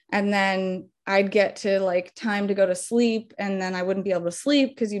 And then I'd get to like time to go to sleep, and then I wouldn't be able to sleep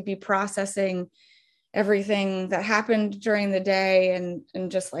because you'd be processing everything that happened during the day,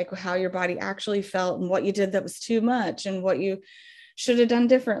 and just like how your body actually felt and what you did that was too much and what you should have done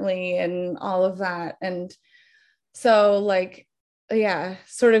differently and all of that. And so like, yeah,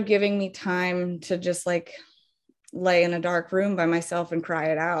 sort of giving me time to just like lay in a dark room by myself and cry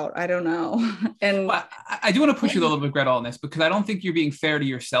it out. I don't know. And well, I do want to push you a little bit, Gretel, on this, because I don't think you're being fair to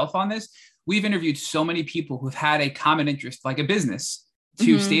yourself on this. We've interviewed so many people who've had a common interest, like a business,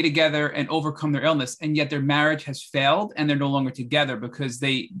 to stay together and overcome their illness, and yet their marriage has failed and they're no longer together because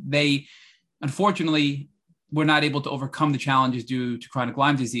they unfortunately were not able to overcome the challenges due to chronic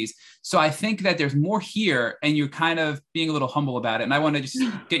Lyme disease. So I think that there's more here, and you're kind of being a little humble about it. And I want to just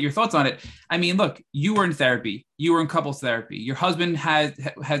get your thoughts on it. I mean, look, you were in therapy, you were in couples therapy. Your husband had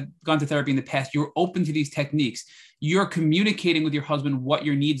gone to therapy in the past. You were open to these techniques. You're communicating with your husband what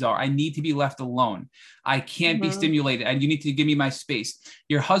your needs are. I need to be left alone. I can't be stimulated. And you need to give me my space.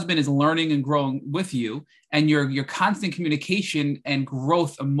 Your husband is learning and growing with you. And your constant communication and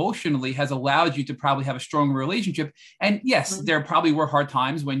growth emotionally has allowed you to probably have a stronger relationship. And yes, there probably were hard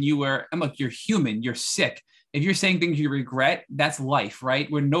times when you were, and look, you're human, you're sick. If you're saying things you regret, that's life, right?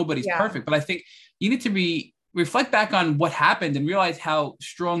 Where nobody's perfect. But I think you need to reflect back on what happened and realize how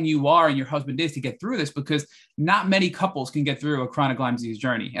strong you are and your husband is to get through this, because not many couples can get through a chronic Lyme disease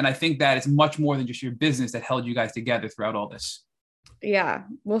journey. And I think that it's much more than just your business that held you guys together throughout all this. Yeah.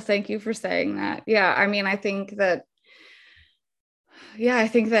 Well, thank you for saying that. Yeah. I mean, I think that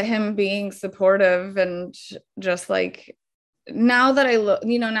him being supportive and just like, now that I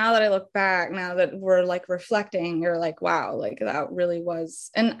look back, now that we're like reflecting, you're like, wow, like that really was.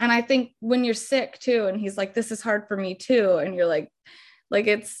 And I think when you're sick too, and he's like, this is hard for me too. And you're like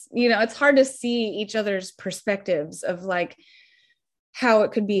it's, it's hard to see each other's perspectives of like how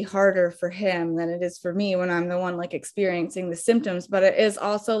it could be harder for him than it is for me when I'm the one like experiencing the symptoms, but it is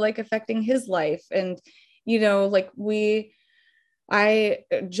also like affecting his life. And, like I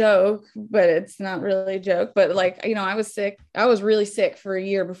joke, but it's not really a joke, but like, I was sick. I was really sick for a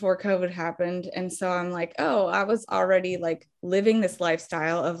year before COVID happened. And so I'm like, oh, I was already like living this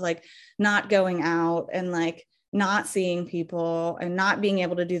lifestyle of like not going out and like not seeing people and not being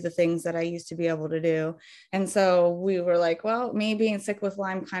able to do the things that I used to be able to do. And so we were like, well, me being sick with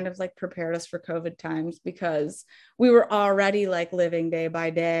Lyme kind of like prepared us for COVID times, because we were already like living day by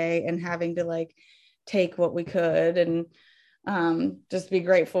day and having to like take what we could and just be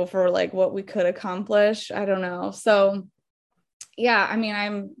grateful for like what we could accomplish. I don't know. So yeah, I mean,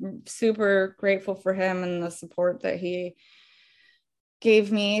 I'm super grateful for him and the support that he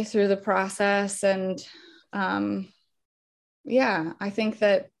gave me through the process. And yeah, I think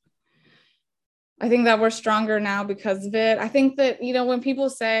that we're stronger now because of it. I think that, when people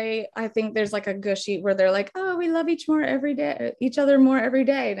say, I think there's like a gushy where they're like, oh, we love each other more every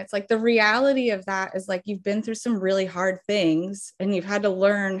day. And it's like, the reality of that is like, you've been through some really hard things and you've had to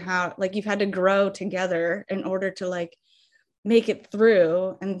learn how, like, you've had to grow together in order to like make it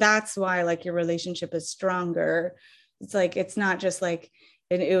through. And that's why like your relationship is stronger It's like, it's not just like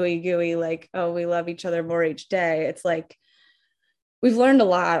an ooey gooey, like, oh, we love each other more each day. It's like, we've learned a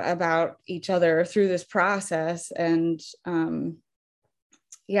lot about each other through this process. And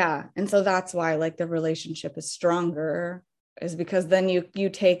yeah. And so that's why like the relationship is stronger, is because then you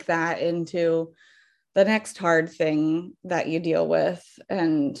take that into the next hard thing that you deal with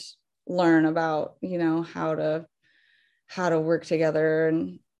and learn about, you know, how to work together.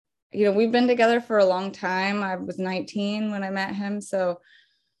 And, you know, we've been together for a long time. I was 19 when I met him. So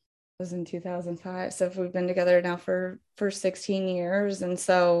was in 2005. So we've been together now for 16 years. And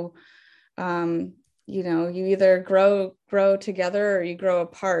so, you know, you either grow together or you grow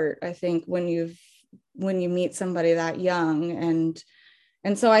apart, I think, when you meet somebody that young.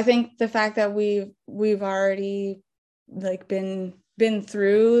 And so I think the fact that we've already like been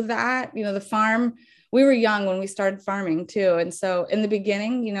through that, you know, the farm, we were young when we started farming too. And so in the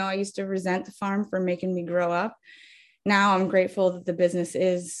beginning, you know, I used to resent the farm for making me grow up. Now I'm grateful that the business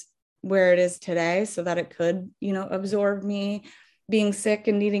is where it is today, so that it could, you know, absorb me being sick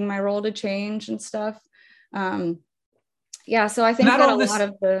and needing my role to change and stuff. Yeah. So I think that a lot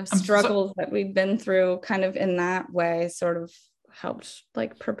of the struggles that we've been through kind of in that way sort of helped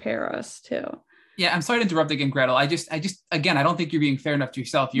like prepare us too. Yeah, I'm sorry to interrupt again, Gretel. I just, again, I don't think you're being fair enough to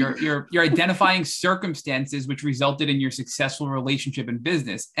yourself. You're identifying circumstances which resulted in your successful relationship and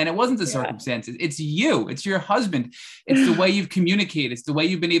business, and it wasn't the circumstances. It's you. It's your husband. It's the way you've communicated. It's the way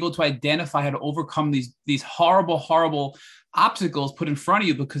you've been able to identify how to overcome these horrible obstacles put in front of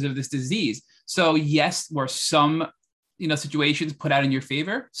you because of this disease. So yes, were some, you know, situations put out in your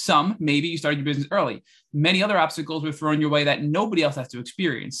favor. Some, maybe you started your business early. Many other obstacles were thrown your way that nobody else has to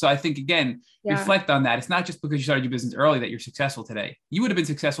experience. So I think, again, reflect on that. It's not just because you started your business early that you're successful today. You would have been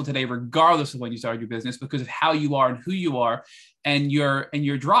successful today regardless of when you started your business, because of how you are and who you are and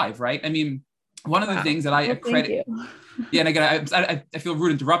your drive, right? I mean, one of the things that I credit. Yeah, and again, I feel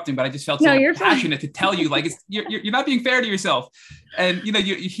rude interrupting, but I just felt so passionate to tell you, like, you're not being fair to yourself. And you know,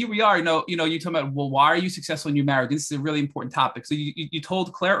 here we are. You talking about, well, why are you successful in your marriage? This is a really important topic. So you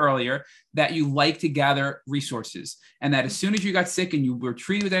told Claire earlier that you like to gather resources, and that as soon as you got sick and you were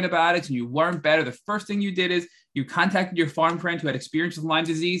treated with antibiotics and you weren't better, the first thing you did is you contacted your farm friend who had experience with Lyme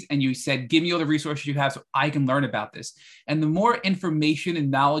disease, and you said, give me all the resources you have so I can learn about this. And the more information and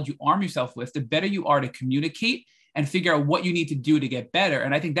knowledge you arm yourself with, the better you are to communicate and figure out what you need to do to get better.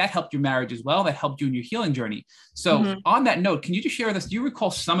 And I think that helped your marriage as well. That helped you in your healing journey. So on that note, can you just share with us, do you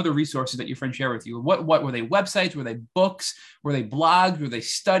recall some of the resources that your friends shared with you? What were they? Websites? Were they books? Were they blogs? Were they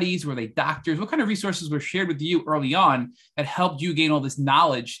studies? Were they doctors? What kind of resources were shared with you early on that helped you gain all this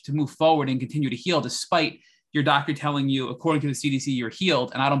knowledge to move forward and continue to heal, despite your doctor telling you, according to the CDC, you're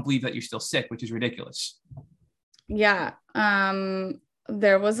healed, and I don't believe that you're still sick, which is ridiculous? Yeah.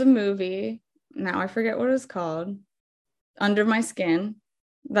 There was a movie, now I forget what it's called, Under My Skin,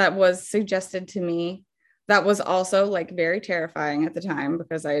 that was suggested to me. That was also like very terrifying at the time,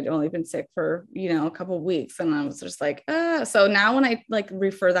 because I had only been sick for, you know, a couple of weeks, and I was just like, so now when I like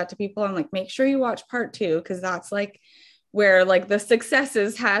refer that to people, I'm like, make sure you watch part 2, because that's like where like the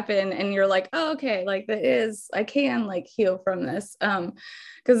successes happen, and you're like, oh, okay, like I can like heal from this,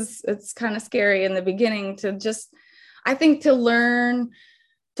 because it's kind of scary in the beginning to just, I think, to learn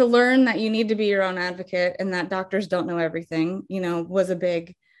that you need to be your own advocate, and that doctors don't know everything, you know, was a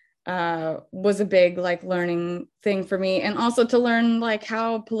big like learning thing for me. And also to learn like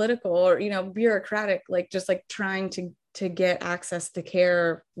how political or, you know, bureaucratic, like just like trying to get access to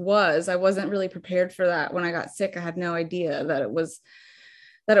care was. I wasn't really prepared for that. When I got sick, I had no idea that it was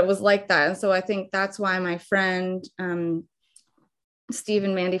like that. And so I think that's why my friend, Steve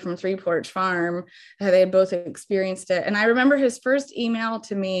and Mandy from Three Porch Farm, they had both experienced it. And I remember his first email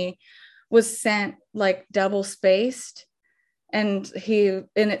to me was sent like double spaced. And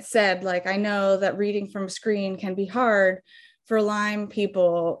it said, like, I know that reading from a screen can be hard for Lyme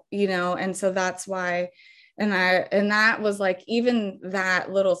people, you know, and so that's why. And that was like, even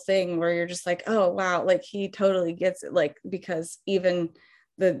that little thing where you're just like, oh, wow, like he totally gets it. Like, because even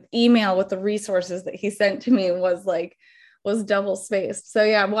the email with the resources that he sent to me was double spaced. So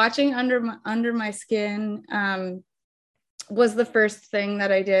yeah, watching Under My Skin was the first thing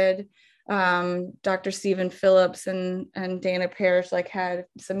that I did. Dr. Stephen Phillips and Dana Parrish like had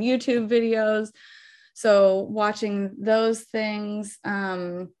some YouTube videos. So watching those things.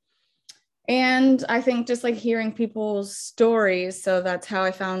 And I think just like hearing people's stories. So that's how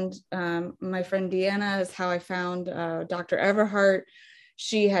I found my friend Deanna, is how I found Dr. Everhart.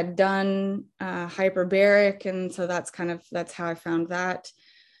 She had done hyperbaric. And so that's how I found that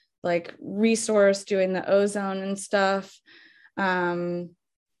like resource, doing the ozone and stuff.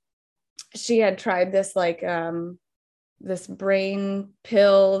 She had tried this like this brain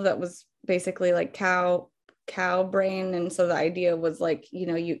pill that was basically like cow brain. And so the idea was like,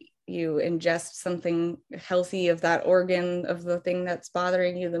 you ingest something healthy of that organ, of the thing that's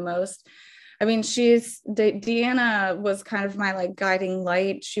bothering you the most. I mean, Deanna was kind of my like guiding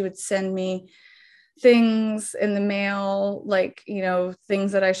light. She would send me things in the mail, like,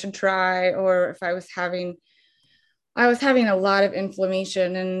 things that I should try, or if I was having a lot of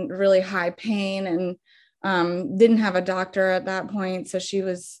inflammation and really high pain, and didn't have a doctor at that point. So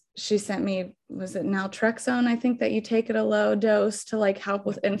she sent me, was it naltrexone? I think that you take at a low dose to like help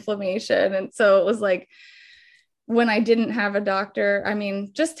with inflammation. And so it was like, when I didn't have a doctor, I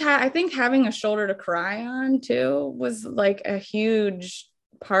mean, I think having a shoulder to cry on too was like a huge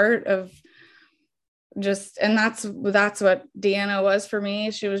part of and that's what Deanna was for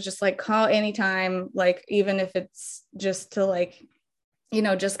me. She was just like, call anytime, like, even if it's just to like,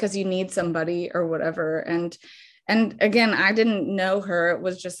 just because you need somebody or whatever. And again, I didn't know her. It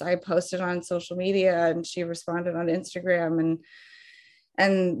was just, I posted on social media and she responded on Instagram,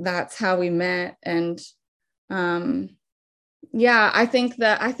 and that's how we met. And I think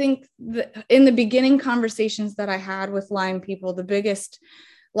that in the beginning conversations that I had with Lyme people, the biggest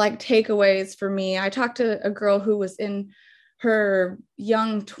like takeaways for me, I talked to a girl who was in her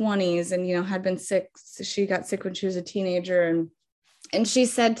young 20s and, had been sick. She got sick when she was a teenager. And she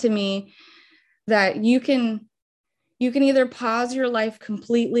said to me that you can either pause your life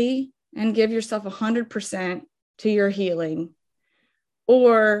completely and give yourself 100% to your healing,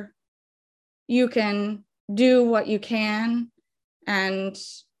 or you can do what you can and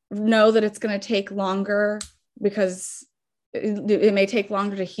know that it's going to take longer, because it may take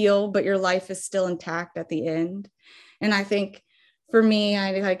longer to heal, but your life is still intact at the end. And I think for me,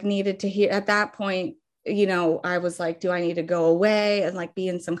 I like needed to hear at that point, I was like, do I need to go away and like be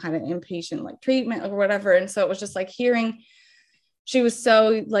in some kind of inpatient like treatment or whatever? And so it was just like hearing, she was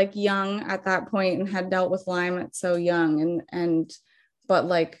so like young at that point and had dealt with Lyme at so young. But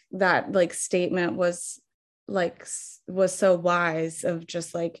like that like statement was so wise, of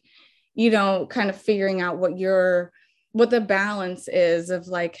just like, kind of figuring out what the balance is of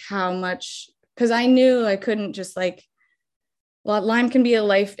like how much, because I knew I couldn't just like, well, Lyme can be a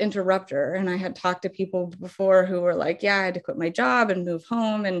life interrupter. And I had talked to people before who were like, yeah, I had to quit my job and move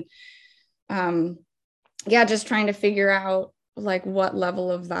home. And just trying to figure out like what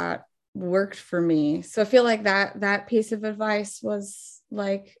level of that worked for me. So I feel like that piece of advice was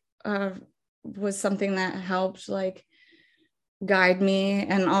like, was something that helped like guide me.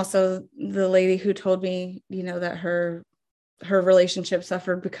 And also the lady who told me, that her relationship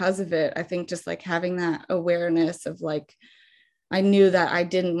suffered because of it. I think just like having that awareness of like, I knew that I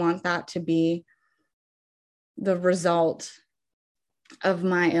didn't want that to be the result of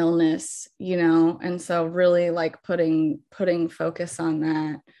my illness, and so really like putting focus on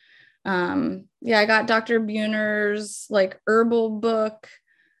that. I got Dr. Buhner's like herbal book.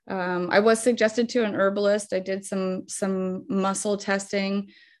 I was suggested to an herbalist. I did some muscle testing.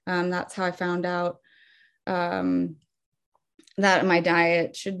 That's how I found out that my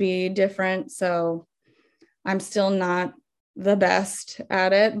diet should be different. So I'm still not the best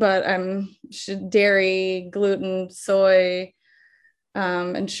at it, but dairy, gluten, soy,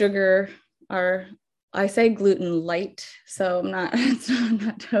 and sugar are, I say gluten light. So I'm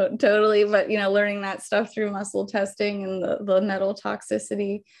not, totally, but learning that stuff through muscle testing and the metal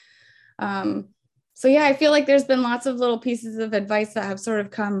toxicity. I feel like there's been lots of little pieces of advice that have sort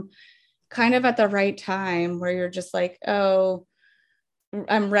of come kind of at the right time, where you're just like, oh,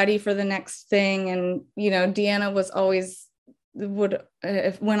 I'm ready for the next thing. And, Deanna was always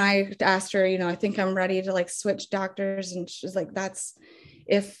when I asked her, I think I'm ready to like switch doctors. And she's like,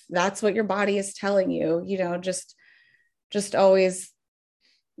 if that's what your body is telling you, just always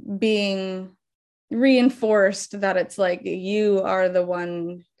being reinforced that it's like, you are the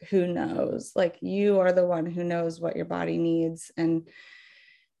one who knows, like you are the one who knows what your body needs. And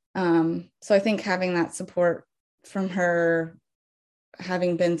so I think having that support from her,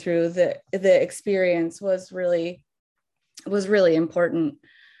 having been through the experience, was really important.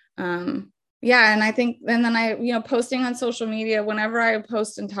 And I think, and then I, posting on social media, whenever I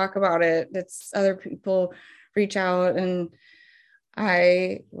post and talk about it, it's other people reach out, and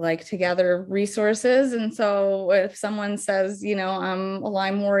I like to gather resources. And so if someone says, I'm a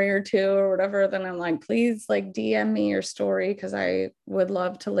Lyme warrior too, or whatever, then I'm like, please like DM me your story, because I would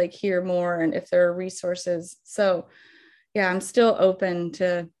love to like hear more, and if there are resources. So I'm still open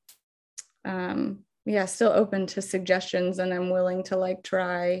to suggestions, and I'm willing to like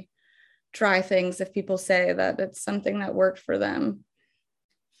try things if people say that it's something that worked for them.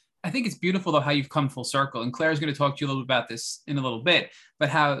 I think it's beautiful though how you've come full circle. And Claire's going to talk to you a little bit about this in a little bit, but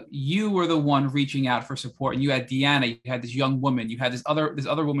how you were the one reaching out for support, and you had Deanna, you had this young woman, you had this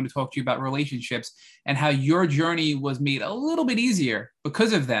other woman to talk to you about relationships, and how your journey was made a little bit easier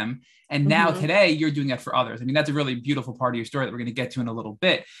because of them. And now today you're doing that for others. I mean, that's a really beautiful part of your story that we're going to get to in a little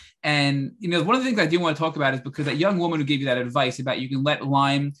bit. And, you know, one of the things I do want to talk about is because that young woman who gave you that advice about you can let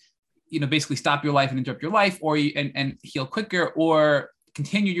Lyme, you know, basically stop your life and interrupt your life, or and heal quicker, or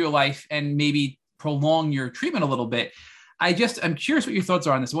continue your life and maybe prolong your treatment a little bit. I'm curious what your thoughts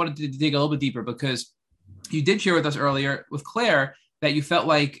are on this. I wanted to dig a little bit deeper because you did share with us earlier with Claire that you felt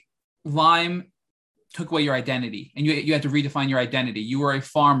like Lyme took away your identity, and you had to redefine your identity. You were a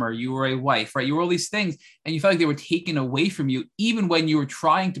farmer, you were a wife, right? You were all these things, and you felt like they were taken away from you, even when you were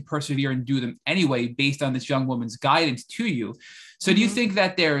trying to persevere and do them anyway, based on this young woman's guidance to you. So do you think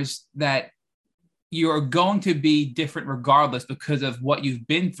that you're going to be different regardless because of what you've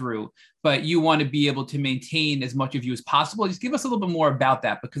been through, but you want to be able to maintain as much of you as possible? Just give us a little bit more about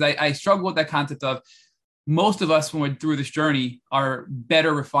that, because I struggle with that concept of most of us, when we're through this journey, are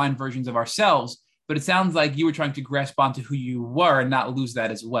better refined versions of ourselves, but it sounds like you were trying to grasp onto who you were and not lose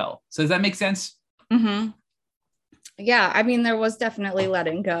that as well. So does that make sense? Mm-hmm. Yeah. I mean, there was definitely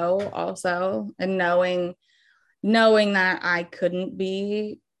letting go also, and knowing that I couldn't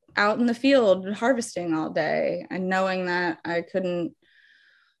be out in the field harvesting all day, and knowing that I couldn't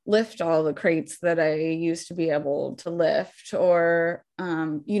lift all the crates that I used to be able to lift, or,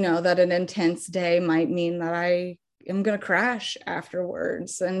 that an intense day might mean that I am going to crash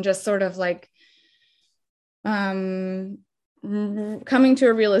afterwards, and just sort of like, coming to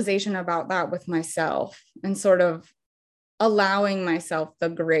a realization about that with myself, and sort of allowing myself the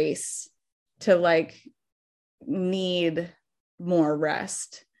grace to like need more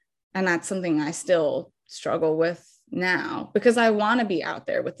rest. And that's something I still struggle with now, because I want to be out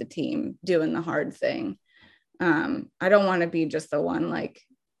there with the team doing the hard thing. I don't want to be just the one like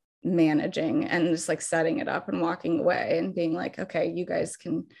managing and just like setting it up and walking away and being like, okay, you guys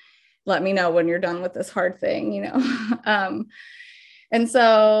can let me know when you're done with this hard thing, you know? And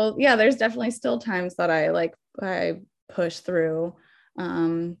so, yeah, there's definitely still times that I push through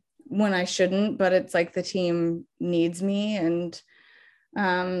when I shouldn't, but it's like the team needs me. And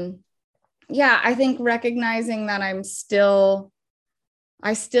I think recognizing that I still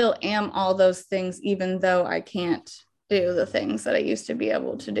am all those things, even though I can't do the things that I used to be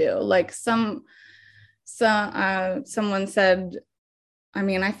able to do. Like someone said, I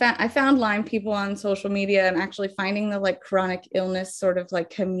mean, I found Lyme people on social media, and actually finding the like chronic illness sort of like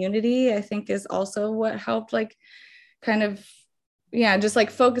community, I think is also what helped, like kind of, just like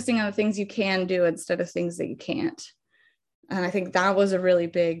focusing on the things you can do instead of things that you can't. And I think that was a really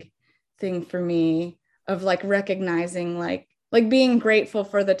big thing for me, of like recognizing like being grateful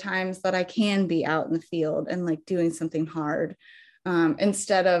for the times that I can be out in the field and like doing something hard,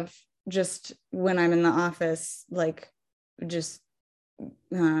 instead of just when I'm in the office, like just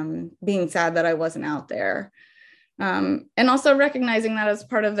being sad that I wasn't out there. And also recognizing that as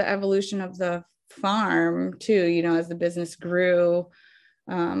part of the evolution of the farm too, you know, as the business grew,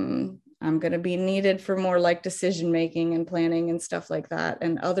 I'm going to be needed for more like decision making and planning and stuff like that.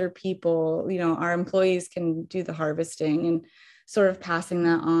 And other people, you know, our employees can do the harvesting, and sort of passing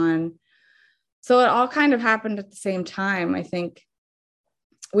that on. So it all kind of happened at the same time. I think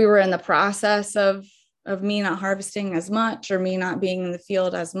we were in the process of me not harvesting as much, or me not being in the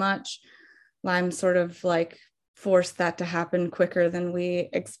field as much. Lyme sort of like forced that to happen quicker than we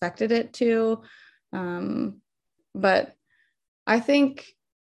expected it to. But I think,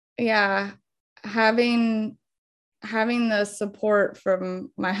 having the support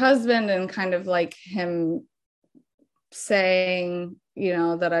from my husband, and kind of like him saying, you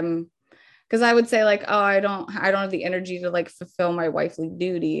know, that because I would say like, oh, I don't have the energy to like fulfill my wifely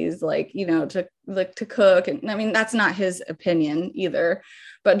duties, like, you know, to cook. And I mean, that's not his opinion either,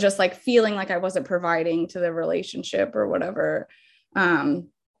 but just like feeling like I wasn't providing to the relationship or whatever. And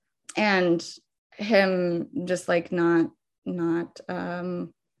him just like not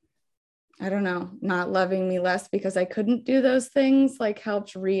I don't know, not loving me less because I couldn't do those things, like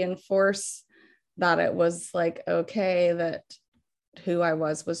helped reinforce that it was like, okay, that who I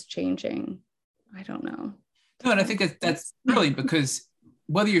was changing. I don't know. No, and I think that's brilliant, because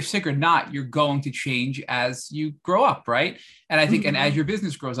whether you're sick or not, you're going to change as you grow up, right? And I think, and as your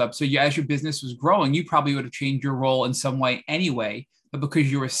business grows up, so as your business was growing, you probably would have changed your role in some way anyway, but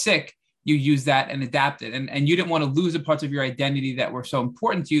because you were sick, you use that and adapt it. And you didn't want to lose the parts of your identity that were so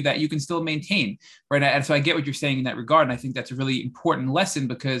important to you that you can still maintain, right? And so I get what you're saying in that regard. And I think that's a really important lesson,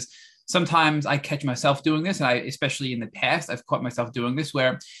 because sometimes I catch myself doing this, and especially in the past, I've caught myself doing this,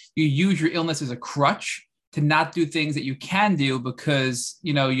 where you use your illness as a crutch to not do things that you can do because,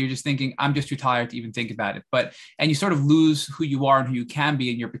 you're just thinking, I'm just too tired to even think about it. And you sort of lose who you are and who you can be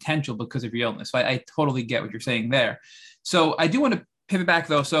and your potential because of your illness. So I totally get what you're saying there. So I do want to pivot back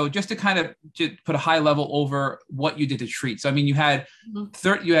though. So just to kind of just put a high level over what you did to treat. So, I mean, you had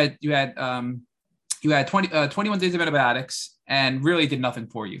 21 days of antibiotics and really did nothing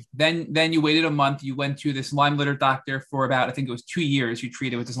for you. Then you waited a month. You went to this Lyme litter doctor for about, I think it was 2 years you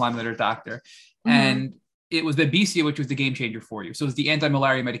treated with this Lyme litter doctor. And it was Babesia, which was the game changer for you. So it was the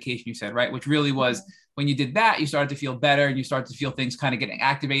anti-malaria medication you said, right? Which really was, when you did that, you started to feel better and you started to feel things kind of getting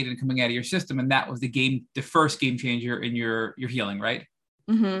activated and coming out of your system. And that was the first game changer in your healing, right?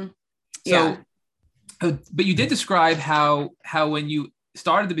 Mm-hmm. Yeah. So, but you did describe how when you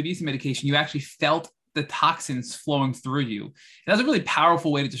started the Babesia medication, you actually felt the toxins flowing through you. And that's a really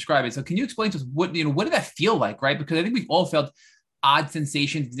powerful way to describe it. So can you explain to us what did that feel like, right? Because I think we've all felt odd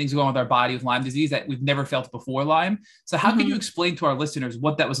sensations and things going on with our body with Lyme disease that we've never felt before Lyme. So how can you explain to our listeners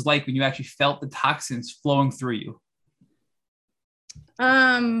what that was like when you actually felt the toxins flowing through you?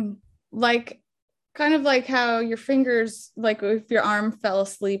 Like kind of like how your fingers, like if your arm fell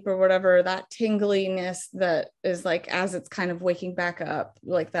asleep or whatever, that tingliness that is like, as it's kind of waking back up,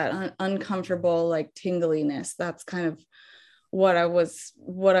 like that uncomfortable, like tingliness, that's kind of what I was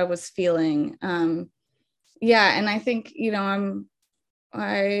feeling. Yeah. And I think,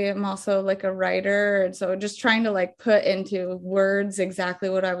 I am also like a writer. And so just trying to like put into words exactly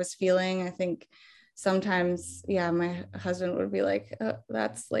what I was feeling. I think sometimes, my husband would be like,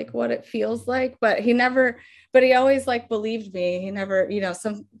 that's like what it feels like. But he always like believed me. He never,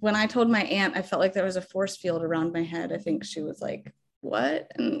 when I told my aunt, I felt like there was a force field around my head. I think she was like, what?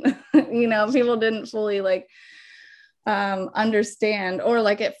 And, people didn't fully like understand, or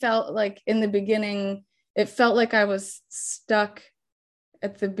like it felt like in the beginning, it felt like I was stuck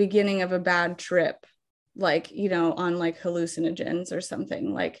at the beginning of a bad trip, like, on like hallucinogens or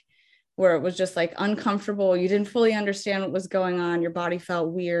something, like where it was just like uncomfortable. You didn't fully understand what was going on. Your body felt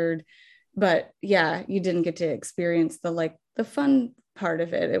weird, but you didn't get to experience the fun part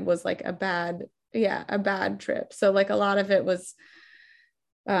of it. It was like a bad trip. So like a lot of it was,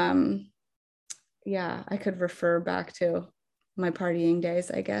 I could refer back to my partying days,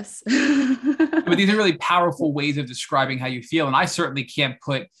 I guess. But these are really powerful ways of describing how you feel. And I certainly can't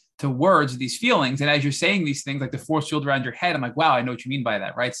put to words these feelings. And as you're saying these things, like the force field around your head, I'm like, wow, I know what you mean by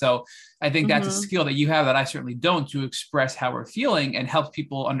that. Right. So I think that's a skill that you have that I certainly don't, to express how we're feeling and help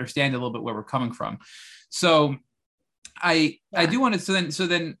people understand a little bit where we're coming from. So I do want to, so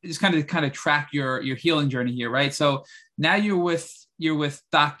then just kind of track your healing journey here. Right. So now you're with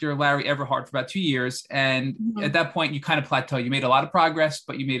Dr. Larry Everhart for about 2 years. And at that point you kind of plateaued. You made a lot of progress,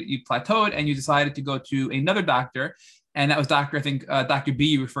 but you plateaued and you decided to go to another doctor. And that was Dr. B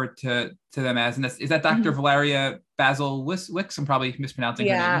you referred to them as. And is that Dr. Valeria Basil-Wicks? I'm probably mispronouncing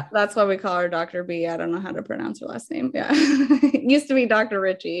her name. Yeah, that's why we call her Dr. B. I don't know how to pronounce her last name. Yeah. It used to be Dr.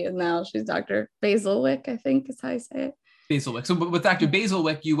 Ritchie, and now she's Dr. Basil-Wick, I think is how I say it. Basil-Wick. So with Dr.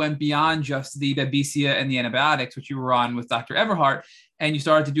 Basil-Wick, you went beyond just the Babesia and the antibiotics, which you were on with Dr. Everhart, and you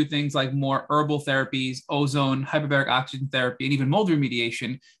started to do things like more herbal therapies, ozone, hyperbaric oxygen therapy, and even mold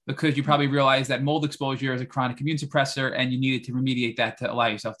remediation, because you probably realized that mold exposure is a chronic immune suppressor and you needed to remediate that to allow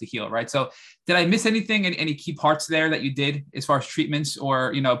yourself to heal, right? So did I miss anything, any key parts there that you did as far as treatments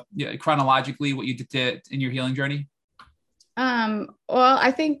or, chronologically what you did in your healing journey? Well,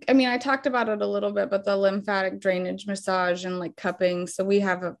 I talked about it a little bit, but the lymphatic drainage massage and like cupping. So we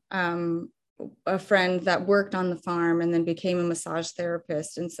have a friend that worked on the farm and then became a massage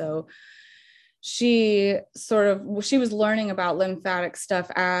therapist. And so she was learning about lymphatic stuff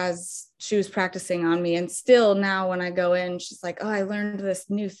as she was practicing on me. And still now when I go in, she's like, oh, I learned this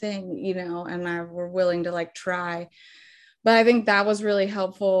new thing, and we're willing to like try. But I think that was really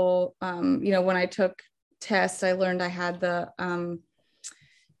helpful. When I took tests, I learned I had the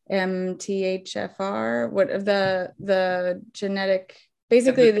MTHFR, the genetic,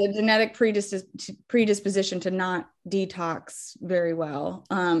 basically the genetic predisposition to not detox very well.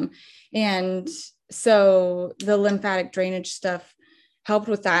 And so the lymphatic drainage stuff helped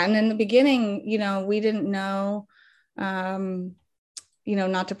with that. And in the beginning, we didn't know,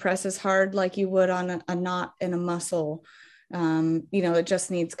 not to press as hard like you would on a knot in a muscle. It just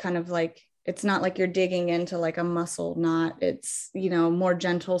needs kind of like, it's not like you're digging into like a muscle knot. It's, more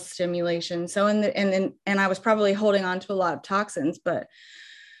gentle stimulation. So and I was probably holding on to a lot of toxins, but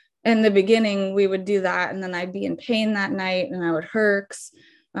in the beginning we would do that. And then I'd be in pain that night and I would herx.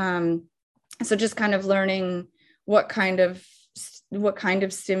 So just kind of learning what kind of what kind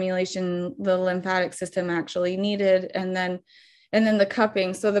of stimulation the lymphatic system actually needed. And then the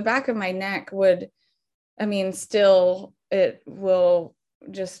cupping. So the back of my neck would, I mean, still it will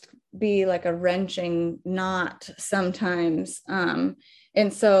just be like a wrenching knot sometimes.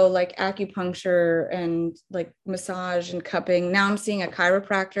 And so like acupuncture and like massage and cupping. Now I'm seeing a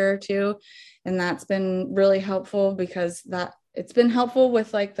chiropractor too. And that's been really helpful because it's been helpful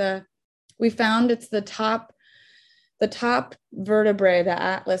with like we found it's the top vertebrae, the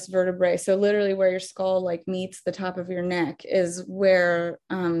atlas vertebrae. So literally where your skull like meets the top of your neck is where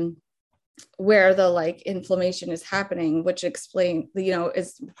the like inflammation is happening, which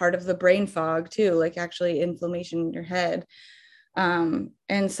is part of the brain fog too, like actually inflammation in your head. And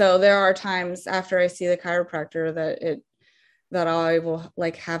so there are times after I see the chiropractor that I will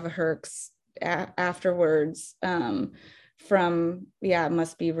like have a herx afterwards, it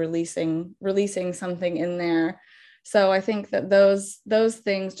must be releasing something in there. So I think that those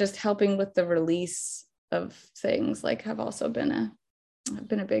things, just helping with the release of things, like have also been a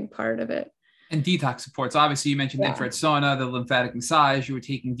big part of it. And detox supports. Obviously, you mentioned the infrared sauna, the lymphatic massage. You were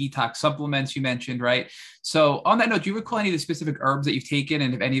taking detox supplements, you mentioned, right? So on that note, do you recall any of the specific herbs that you've taken,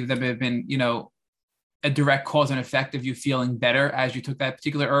 and if any of them have been, a direct cause and effect of you feeling better as you took that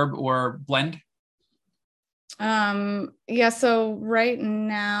particular herb or blend? So right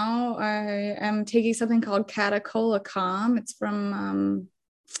now I am taking something called Catacola Calm. It's from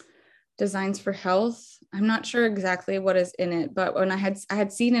Designs for Health. I'm not sure exactly what is in it, but when I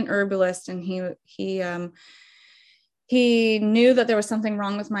had seen an herbalist, and he knew that there was something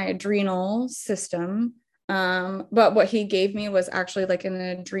wrong with my adrenal system. But what he gave me was actually like an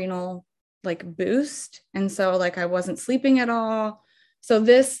adrenal like boost. And so like I wasn't sleeping at all. So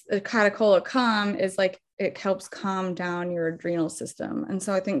this Catacola Calm is like, it helps calm down your adrenal system. And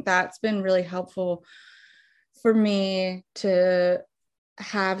so I think that's been really helpful for me to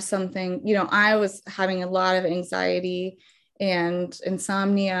have something. I was having a lot of anxiety and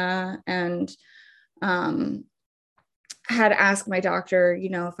insomnia, and had asked my doctor,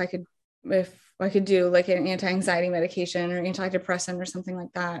 if I could do like an anti-anxiety medication or antidepressant or something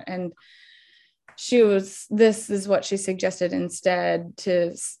like that. And this is what she suggested instead,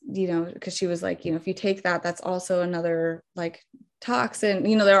 to, because she was like, if you take that, that's also another like toxin,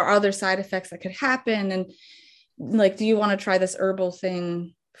 there are other side effects that could happen. And like, do you want to try this herbal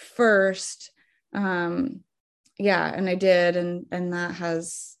thing first? And I did. And that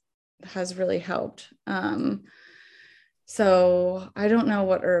has really helped. So I don't know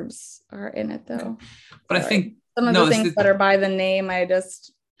what herbs are in it though. But I think some of the things that are by the name,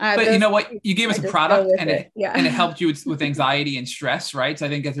 but you know what? You gave us a product and it helped you with anxiety and stress, right? So I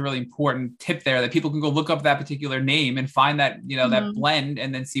think that's a really important tip there, that people can go look up that particular name and find that, that blend,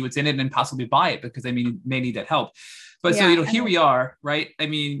 and then see what's in it and possibly buy it, because may need that help. But so, here we are, right? I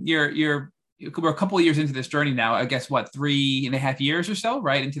mean, we're a couple of years into this journey now. I guess 3.5 years or so,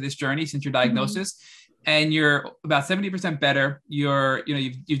 right, into this journey since your diagnosis, and you're about 70% better.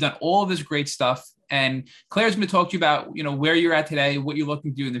 You've done all of this great stuff. And Claire's going to talk to you about, where you're at today, what you're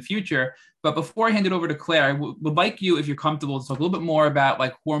looking to do in the future. But before I hand it over to Claire, I would like you, if you're comfortable, to talk a little bit more about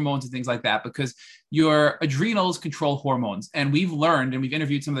like hormones and things like that, because your adrenals control hormones. And we've learned, and we've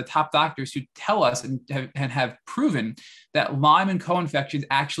interviewed some of the top doctors who tell us and have proven that Lyme and co-infections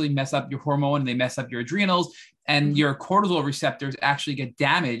actually mess up your hormone, and they mess up your adrenals, and your cortisol receptors actually get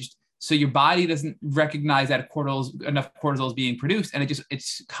damaged. So your body doesn't recognize that enough cortisol is being produced, and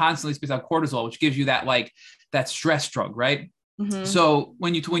it's constantly spits out cortisol, which gives you that stress drug, right? Mm-hmm. So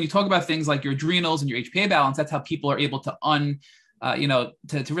when you talk about things like your adrenals and your HPA balance, that's how people are able to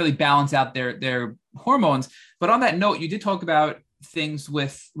to really balance out their hormones. But on that note, you did talk about things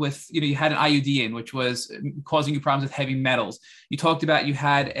with you had an IUD in, which was causing you problems with heavy metals. You talked about you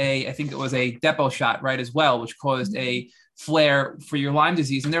had I think it was a depot shot, right, as well, which caused a flare for your Lyme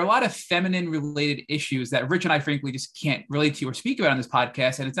disease. And there are a lot of feminine related issues that Rich and I frankly just can't relate to or speak about on this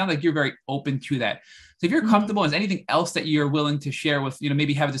podcast. And it sounds like you're very open to that. So if you're comfortable, is anything else that you're willing to share with,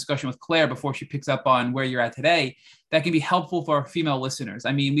 maybe have a discussion with Claire before she picks up on where you're at today, that can be helpful for our female listeners?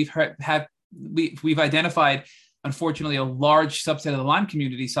 I mean, we've identified, unfortunately, a large subset of the Lyme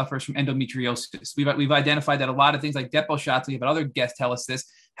community suffers from endometriosis. We've identified that a lot of things like depot shots, we have other guests tell us this,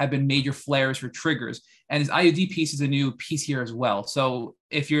 have been major flares for triggers. And this IUD piece is a new piece here as well. So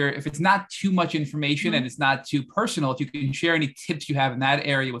if it's not too much information and it's not too personal, if you can share any tips you have in that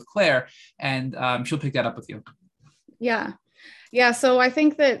area with Claire, and she'll pick that up with you. Yeah. So I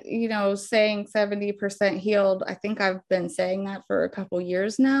think that, saying 70% healed, I think I've been saying that for a couple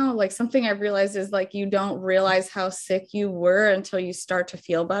years now. Like, something I've realized is like, you don't realize how sick you were until you start to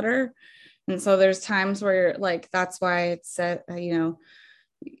feel better. And so there's times where like, that's why it's I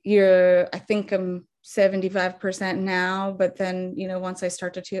think I'm 75% now, but then, once I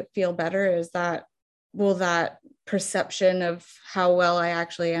start to feel better, will that perception of how well I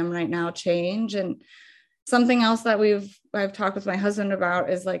actually am right now change? And something else that I've talked with my husband about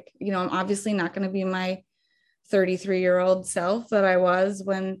is like, I'm obviously not going to be my 33-year-old self that I was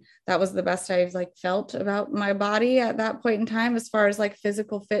when that was the best I've like felt about my body at that point in time, as far as like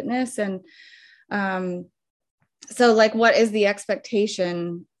physical fitness. And so like, what is the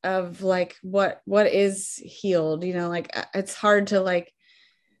expectation of like, what is healed? Like it's hard to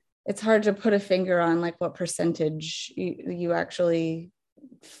put a finger on like what percentage you actually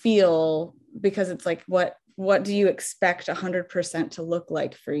feel, because it's like, what do you expect 100% to look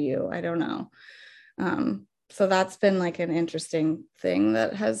like for you? I don't know. So that's been like an interesting thing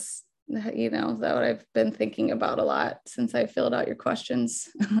that has, that I've been thinking about a lot since I filled out your questions.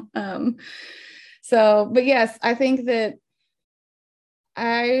 But yes, I think that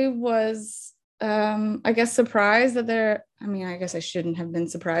I was, I guess, surprised that I guess I shouldn't have been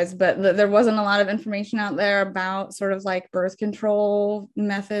surprised, but there wasn't a lot of information out there about sort of like birth control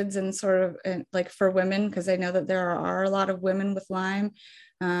methods and sort of like for women, because I know that there are a lot of women with Lyme.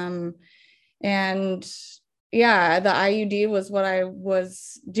 And yeah, the IUD was what I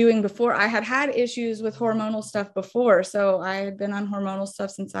was doing before. I had issues with hormonal stuff before. So I had been on hormonal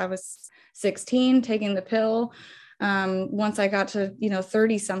stuff since I was 16, taking the pill. Once I got to,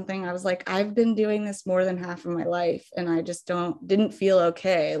 30 something, I was like, I've been doing this more than half of my life. And I just didn't feel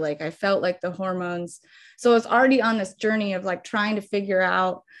okay. Like I felt like the hormones. So I was already on this journey of like trying to figure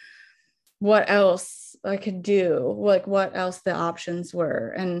out what else I could do, like what else the options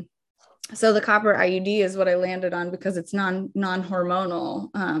were. And so the copper IUD is what I landed on because it's non-hormonal.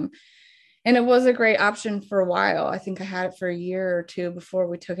 And it was a great option for a while. I think I had it for a year or two before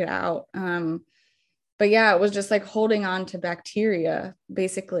we took it out. But yeah, it was just like holding on to bacteria.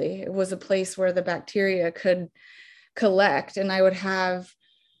 Basically, it was a place where the bacteria could collect, and I would have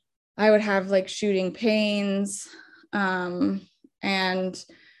like shooting pains. And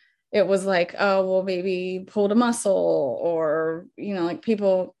it was like, oh, well, maybe pulled a muscle, or, like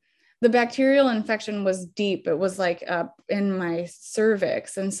the bacterial infection was deep. It was like up in my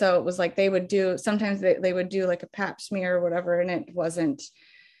cervix. And so it was like sometimes they would do like a pap smear or whatever, and it wasn't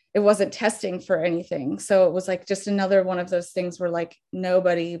testing for anything. So it was like just another one of those things where like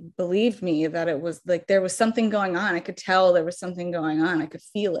nobody believed me that it was like there was something going on. I could tell there was something going on. I could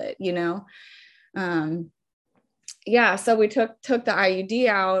feel it, Yeah, so we took the IUD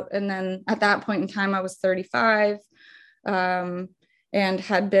out, and then at that point in time I was 35. And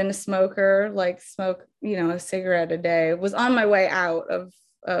had been a smoker, like smoke, a cigarette a day, was on my way out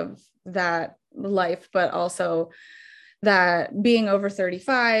of that life, but also that being over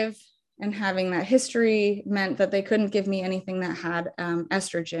 35 and having that history meant that they couldn't give me anything that had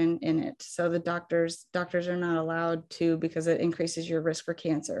estrogen in it. So the doctors are not allowed to, because it increases your risk for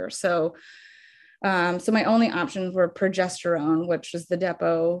cancer. So my only options were progesterone, which was the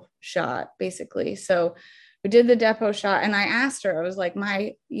depot shot, basically. So we did the depot shot, and I asked her, I was like,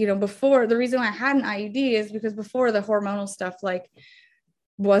 before, the reason why I had an IUD is because before the hormonal stuff, like,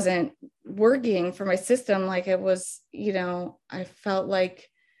 wasn't working for my system. Like it was, I felt like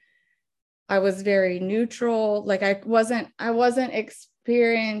I was very neutral. Like I wasn't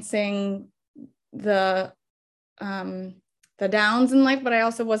experiencing the downs in life, but I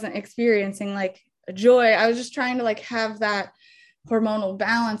also wasn't experiencing like joy. I was just trying to like have that hormonal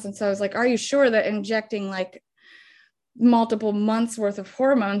balance. And so I was like, are you sure that injecting like multiple months worth of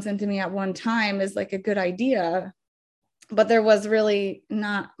hormones into me at one time is like a good idea? But there was really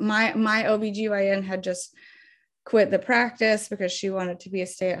not. My OBGYN had just quit the practice because she wanted to be a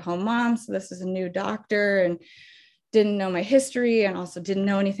stay-at-home mom. So this is a new doctor and didn't know my history, and also didn't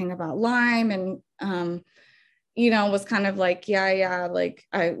know anything about Lyme. And was kind of like, like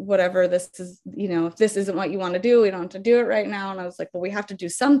whatever, this is, if this isn't what you want to do, we don't have to do it right now. And I was like, well, we have to do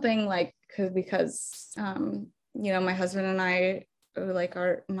something, like, because my husband and I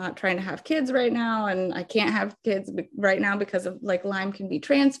are not trying to have kids right now. And I can't have kids right now because of like Lyme can be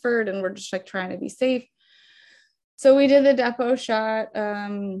transferred, and we're just like trying to be safe. So we did the depot shot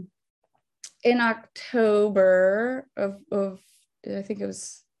in October of I think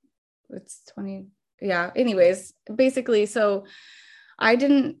it's 20. Yeah. Anyways, basically, so I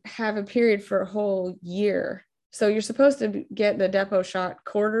didn't have a period for a whole year. So you're supposed to get the depot shot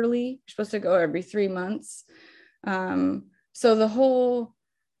quarterly. You're supposed to go every 3 months. So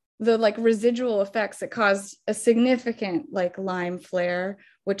the like residual effects that caused a significant like Lyme flare,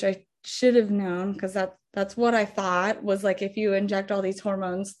 which I should have known, because that's what I thought was like, if you inject all these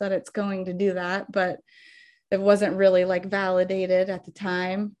hormones that it's going to do that, but it wasn't really like validated at the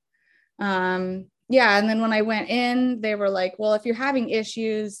time. Yeah. And then when I went in, they were like, well, if you're having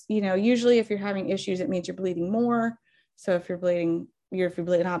issues, usually if you're having issues, it means you're bleeding more. So if you're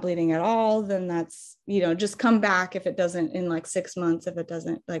not bleeding at all, then that's, just come back if it doesn't, in like 6 months, if it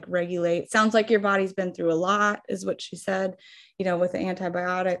doesn't like regulate. Sounds like your body's been through a lot, is what she said, with the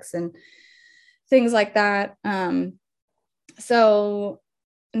antibiotics and things like that. So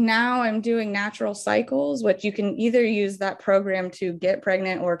now I'm doing natural cycles, which you can either use that program to get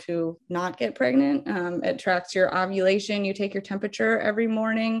pregnant or to not get pregnant. It tracks your ovulation. You take your temperature every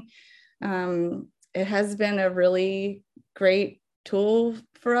morning. It has been a really great tool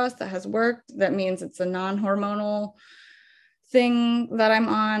for us that has worked. That means it's a non-hormonal thing that I'm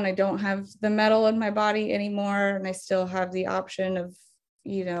on. I don't have the metal in my body anymore. And I still have the option of,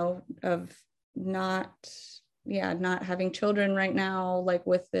 of not having children right now, like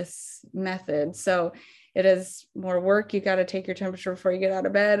with this method. So it is more work. You got to take your temperature before you get out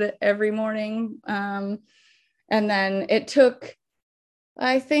of bed every morning. And then it took,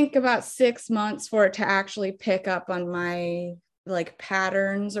 I think, about 6 months for it to actually pick up on my like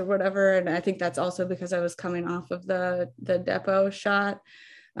patterns or whatever. And I think that's also because I was coming off of the depot shot.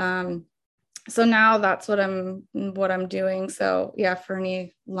 So now that's what I'm doing. So yeah, for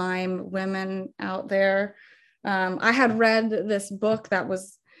any Lyme women out there, I had read this book that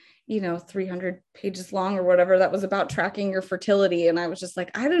was, 300 pages long or whatever, that was about tracking your fertility. And I was just like,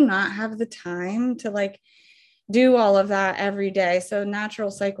 I do not have the time to like do all of that every day. So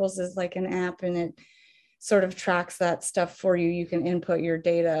Natural Cycles is like an app, and it sort of tracks that stuff for you. You can input your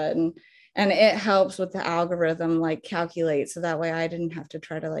data, and it helps with the algorithm, like calculate. So that way I didn't have to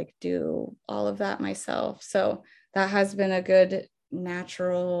try to like do all of that myself. So that has been a good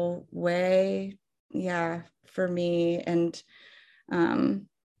natural way. Yeah, for me. And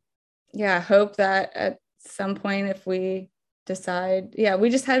hope that at some point, if we decide, we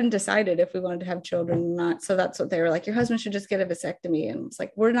just hadn't decided if we wanted to have children or not. So that's what they were like, your husband should just get a vasectomy. And it's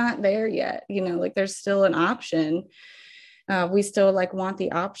like, we're not there yet, like there's still an option. We still like want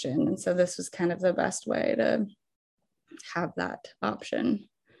the option. And so this was kind of the best way to have that option.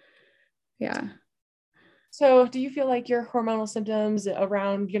 Yeah. So do you feel like your hormonal symptoms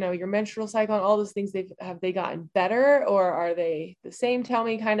around, your menstrual cycle and all those things, have they gotten better, or are they the same? Tell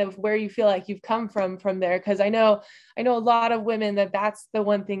me kind of where you feel like you've come from there. Cause I know a lot of women that's the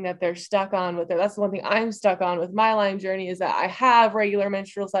one thing that they're stuck on with it. That's the one thing I'm stuck on with my Lyme journey, is that I have regular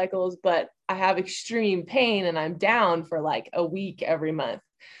menstrual cycles, but I have extreme pain and I'm down for like a week every month.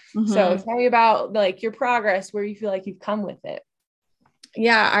 Mm-hmm. So tell me about like your progress, where you feel like you've come with it.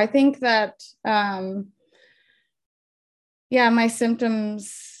 Yeah, I think that, my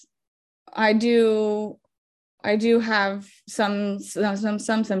symptoms, I do have some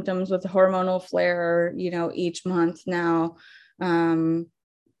symptoms with the hormonal flare, each month now.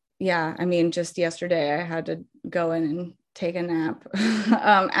 I mean, just yesterday I had to go in and take a nap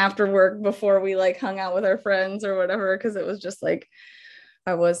after work before we like hung out with our friends or whatever, because it was just like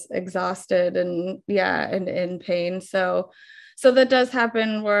I was exhausted and in pain. So that does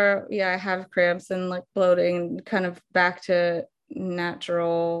happen where, I have cramps and like bloating, and kind of back to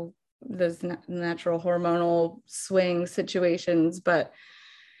natural hormonal swing situations, but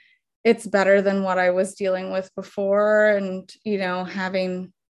it's better than what I was dealing with before. And,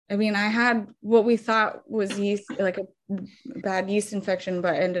 I had what we thought was yeast, like a bad yeast infection,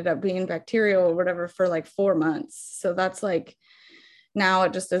 but ended up being bacterial or whatever for like 4 months. So that's like, now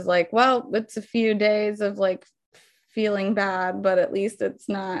it just is like, well, it's a few days of like feeling bad, but at least it's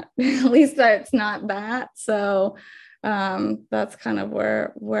not that. So that's kind of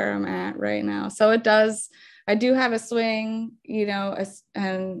where I'm at right now. So I do have a swing,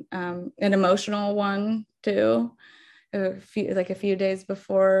 and an emotional one too, a few days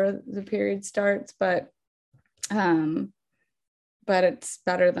before the period starts, but it's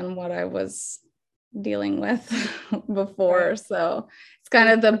better than what I was dealing with before. Right. So it's kind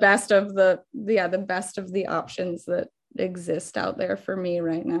of the best of the options that exist out there for me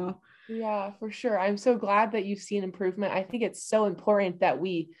right now. Yeah, for sure. I'm so glad that you've seen improvement. I think it's so important that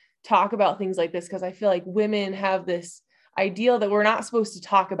we talk about things like this, because I feel like women have this ideal that we're not supposed to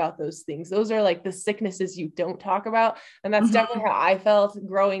talk about those things. Those are like the sicknesses you don't talk about. And that's definitely how I felt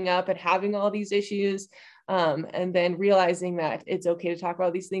growing up and having all these issues. And then realizing that it's okay to talk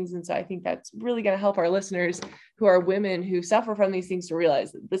about these things. And so I think that's really going to help our listeners who are women who suffer from these things to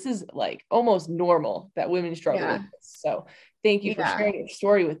realize that this is like almost normal that women struggle with this. So thank you for sharing your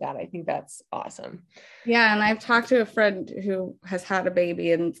story with that. I think that's awesome. Yeah. And I've talked to a friend who has had a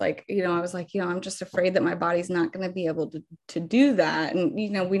baby, and it's like, I was like, I'm just afraid that my body's not going to be able to do that. And, we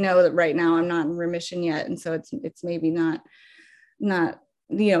know that right now I'm not in remission yet. And so it's maybe not,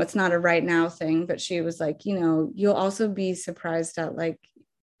 it's not a right now thing, but she was like, you'll also be surprised at like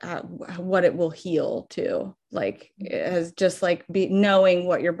what it will heal to, like, as just like knowing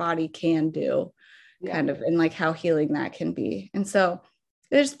what your body can do kind of, and like how healing that can be. And so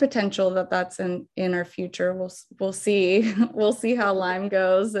there's potential that that's in our future. We'll see. We'll see how Lyme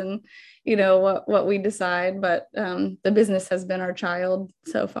goes and, what we decide, but the business has been our child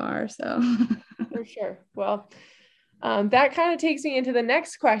so far. So for sure. Well, that kind of takes me into the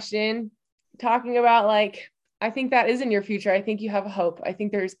next question, talking about like, I think that is in your future. I think you have hope. I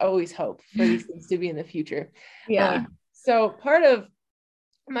think there's always hope for these things to be in the future. Yeah. So part of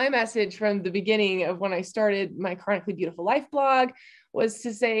my message from the beginning of when I started my Chronically Beautiful Life blog was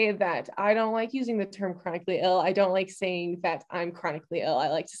to say that I don't like using the term chronically ill. I don't like saying that I'm chronically ill. I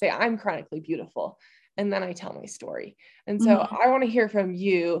like to say I'm chronically beautiful. And then I tell my story. And so I want to hear from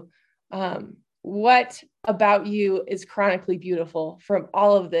you. What about you is chronically beautiful from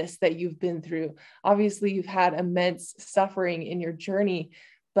all of this that you've been through? Obviously, you've had immense suffering in your journey,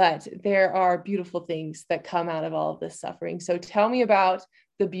 but there are beautiful things that come out of all of this suffering. So tell me about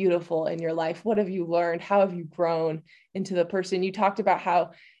the beautiful in your life. What have you learned? How have you grown into the person? You talked about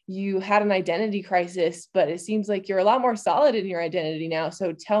how you had an identity crisis, but it seems like you're a lot more solid in your identity now.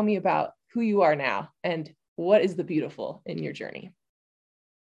 So tell me about who you are now and what is the beautiful in your journey?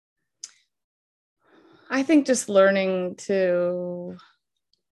 I think just learning to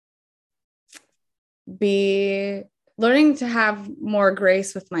have more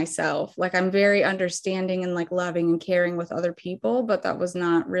grace with myself. Like I'm very understanding and like loving and caring with other people, but that was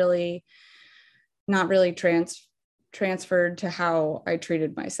not really transferred to how I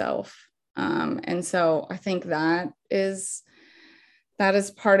treated myself. And so I think that is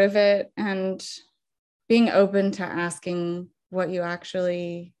part of it, and being open to asking what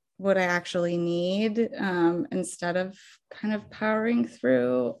I actually need, instead of kind of powering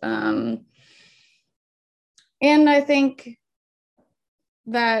through. And I think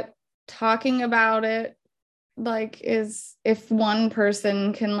that talking about it, like, is if one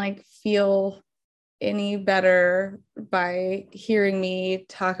person can like feel any better by hearing me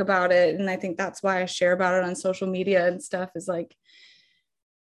talk about it. And I think that's why I share about it on social media and stuff, is like,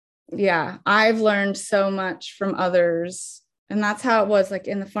 yeah, I've learned so much from others. And that's how it was like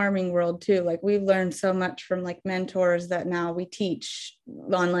in the farming world too. Like we've learned so much from like mentors that now we teach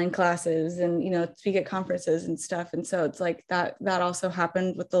online classes and, speak at conferences and stuff. And so it's like that also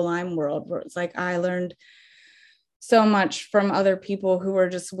happened with the Lyme world, where it's like, I learned so much from other people who were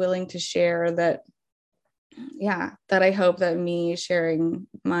just willing to share that. Yeah, that I hope that me sharing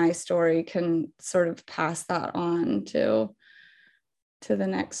my story can sort of pass that on to the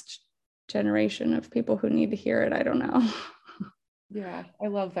next generation of people who need to hear it. I don't know. Yeah, I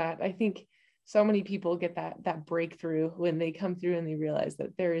love that. I think so many people get that breakthrough when they come through and they realize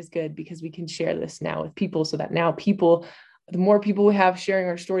that there is good, because we can share this now with people, so that now the more people we have sharing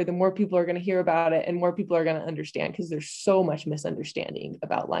our story, the more people are going to hear about it and more people are going to understand, because there's so much misunderstanding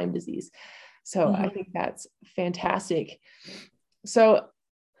about Lyme disease. So I think that's fantastic. So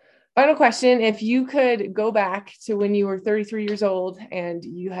final question, if you could go back to when you were 33 years old and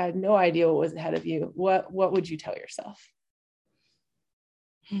you had no idea what was ahead of you, what would you tell yourself?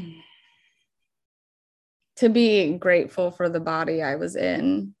 To be grateful for the body I was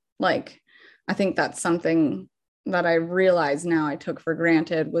in. Like, I think that's something that I realize now I took for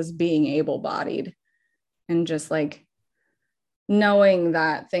granted, was being able-bodied, and just like knowing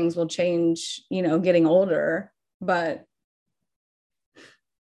that things will change, getting older, but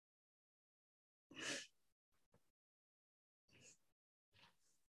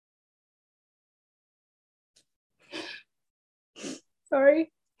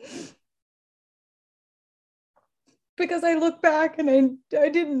sorry. Because I look back and I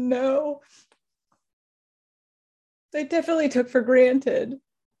didn't know. I definitely took for granted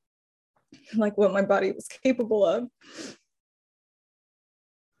like what my body was capable of.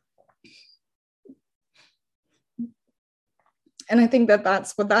 And I think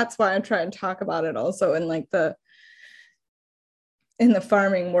that's why I'm trying to talk about it also in like in the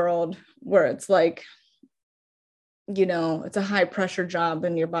farming world, where it's like, it's a high pressure job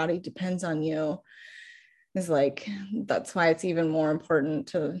and your body depends on you. Is like, that's why it's even more important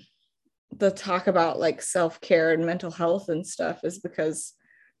to the talk about like self-care and mental health and stuff is because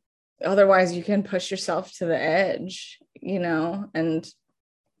otherwise you can push yourself to the edge, and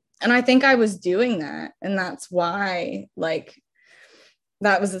I think I was doing that. And that's why, like,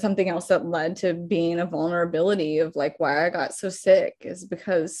 that was something else that led to being a vulnerability of like why I got so sick, is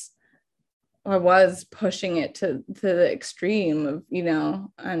because I was pushing it to the extreme of,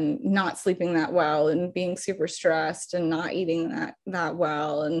 and not sleeping that well and being super stressed and not eating that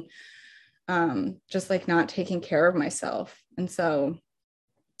well. And just like not taking care of myself. And so,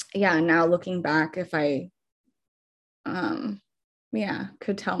 yeah, now looking back, if I,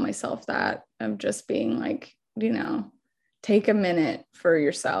 could tell myself that, of just being like, take a minute for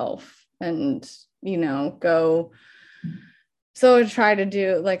yourself and, go. So I try to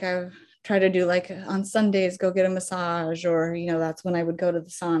do like on Sundays, go get a massage, or, that's when I would go to the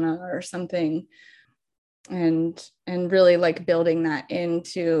sauna or something. And really like building that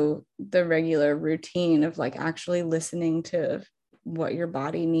into the regular routine of like actually listening to what your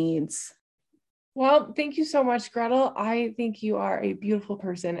body needs. Well, thank you so much, Gretel. I think you are a beautiful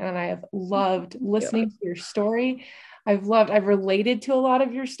person, and I have loved listening to your story. I've related to a lot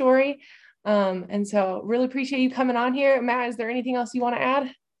of your story. And so really appreciate you coming on here. Matt, is there anything else you want to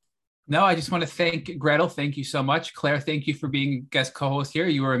add? No, I just want to thank Gretel. Thank you so much. Claire, thank you for being guest co-host here.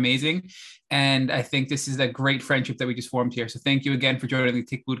 You were amazing. And I think this is a great friendship that we just formed here. So thank you again for joining the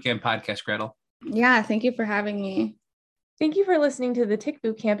Tick Bootcamp podcast, Gretel. Yeah, thank you for having me. Thank you for listening to the Tick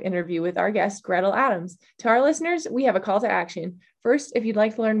Bootcamp interview with our guest, Gretel Adams. To our listeners, we have a call to action. First, if you'd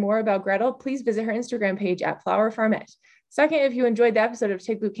like to learn more about Gretel, please visit her Instagram page at Flower Farmette. Second, if you enjoyed the episode of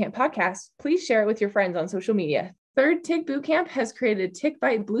Tick Bootcamp podcast, please share it with your friends on social media. Third, Tick Bootcamp has created a Tick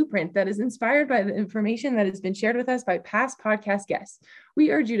Bite blueprint that is inspired by the information that has been shared with us by past podcast guests.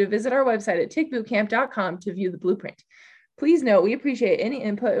 We urge you to visit our website at tickbootcamp.com to view the blueprint. Please note, we appreciate any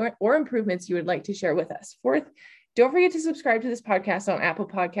input or improvements you would like to share with us. Fourth, don't forget to subscribe to this podcast on Apple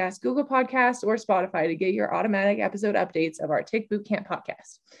Podcasts, Google Podcasts, or Spotify to get your automatic episode updates of our Tick Bootcamp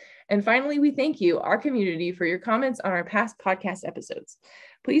podcast. And finally, we thank you, our community, for your comments on our past podcast episodes.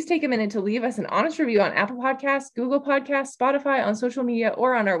 Please take a minute to leave us an honest review on Apple Podcasts, Google Podcasts, Spotify, on social media,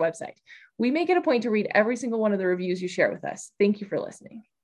 or on our website. We make it a point to read every single one of the reviews you share with us. Thank you for listening.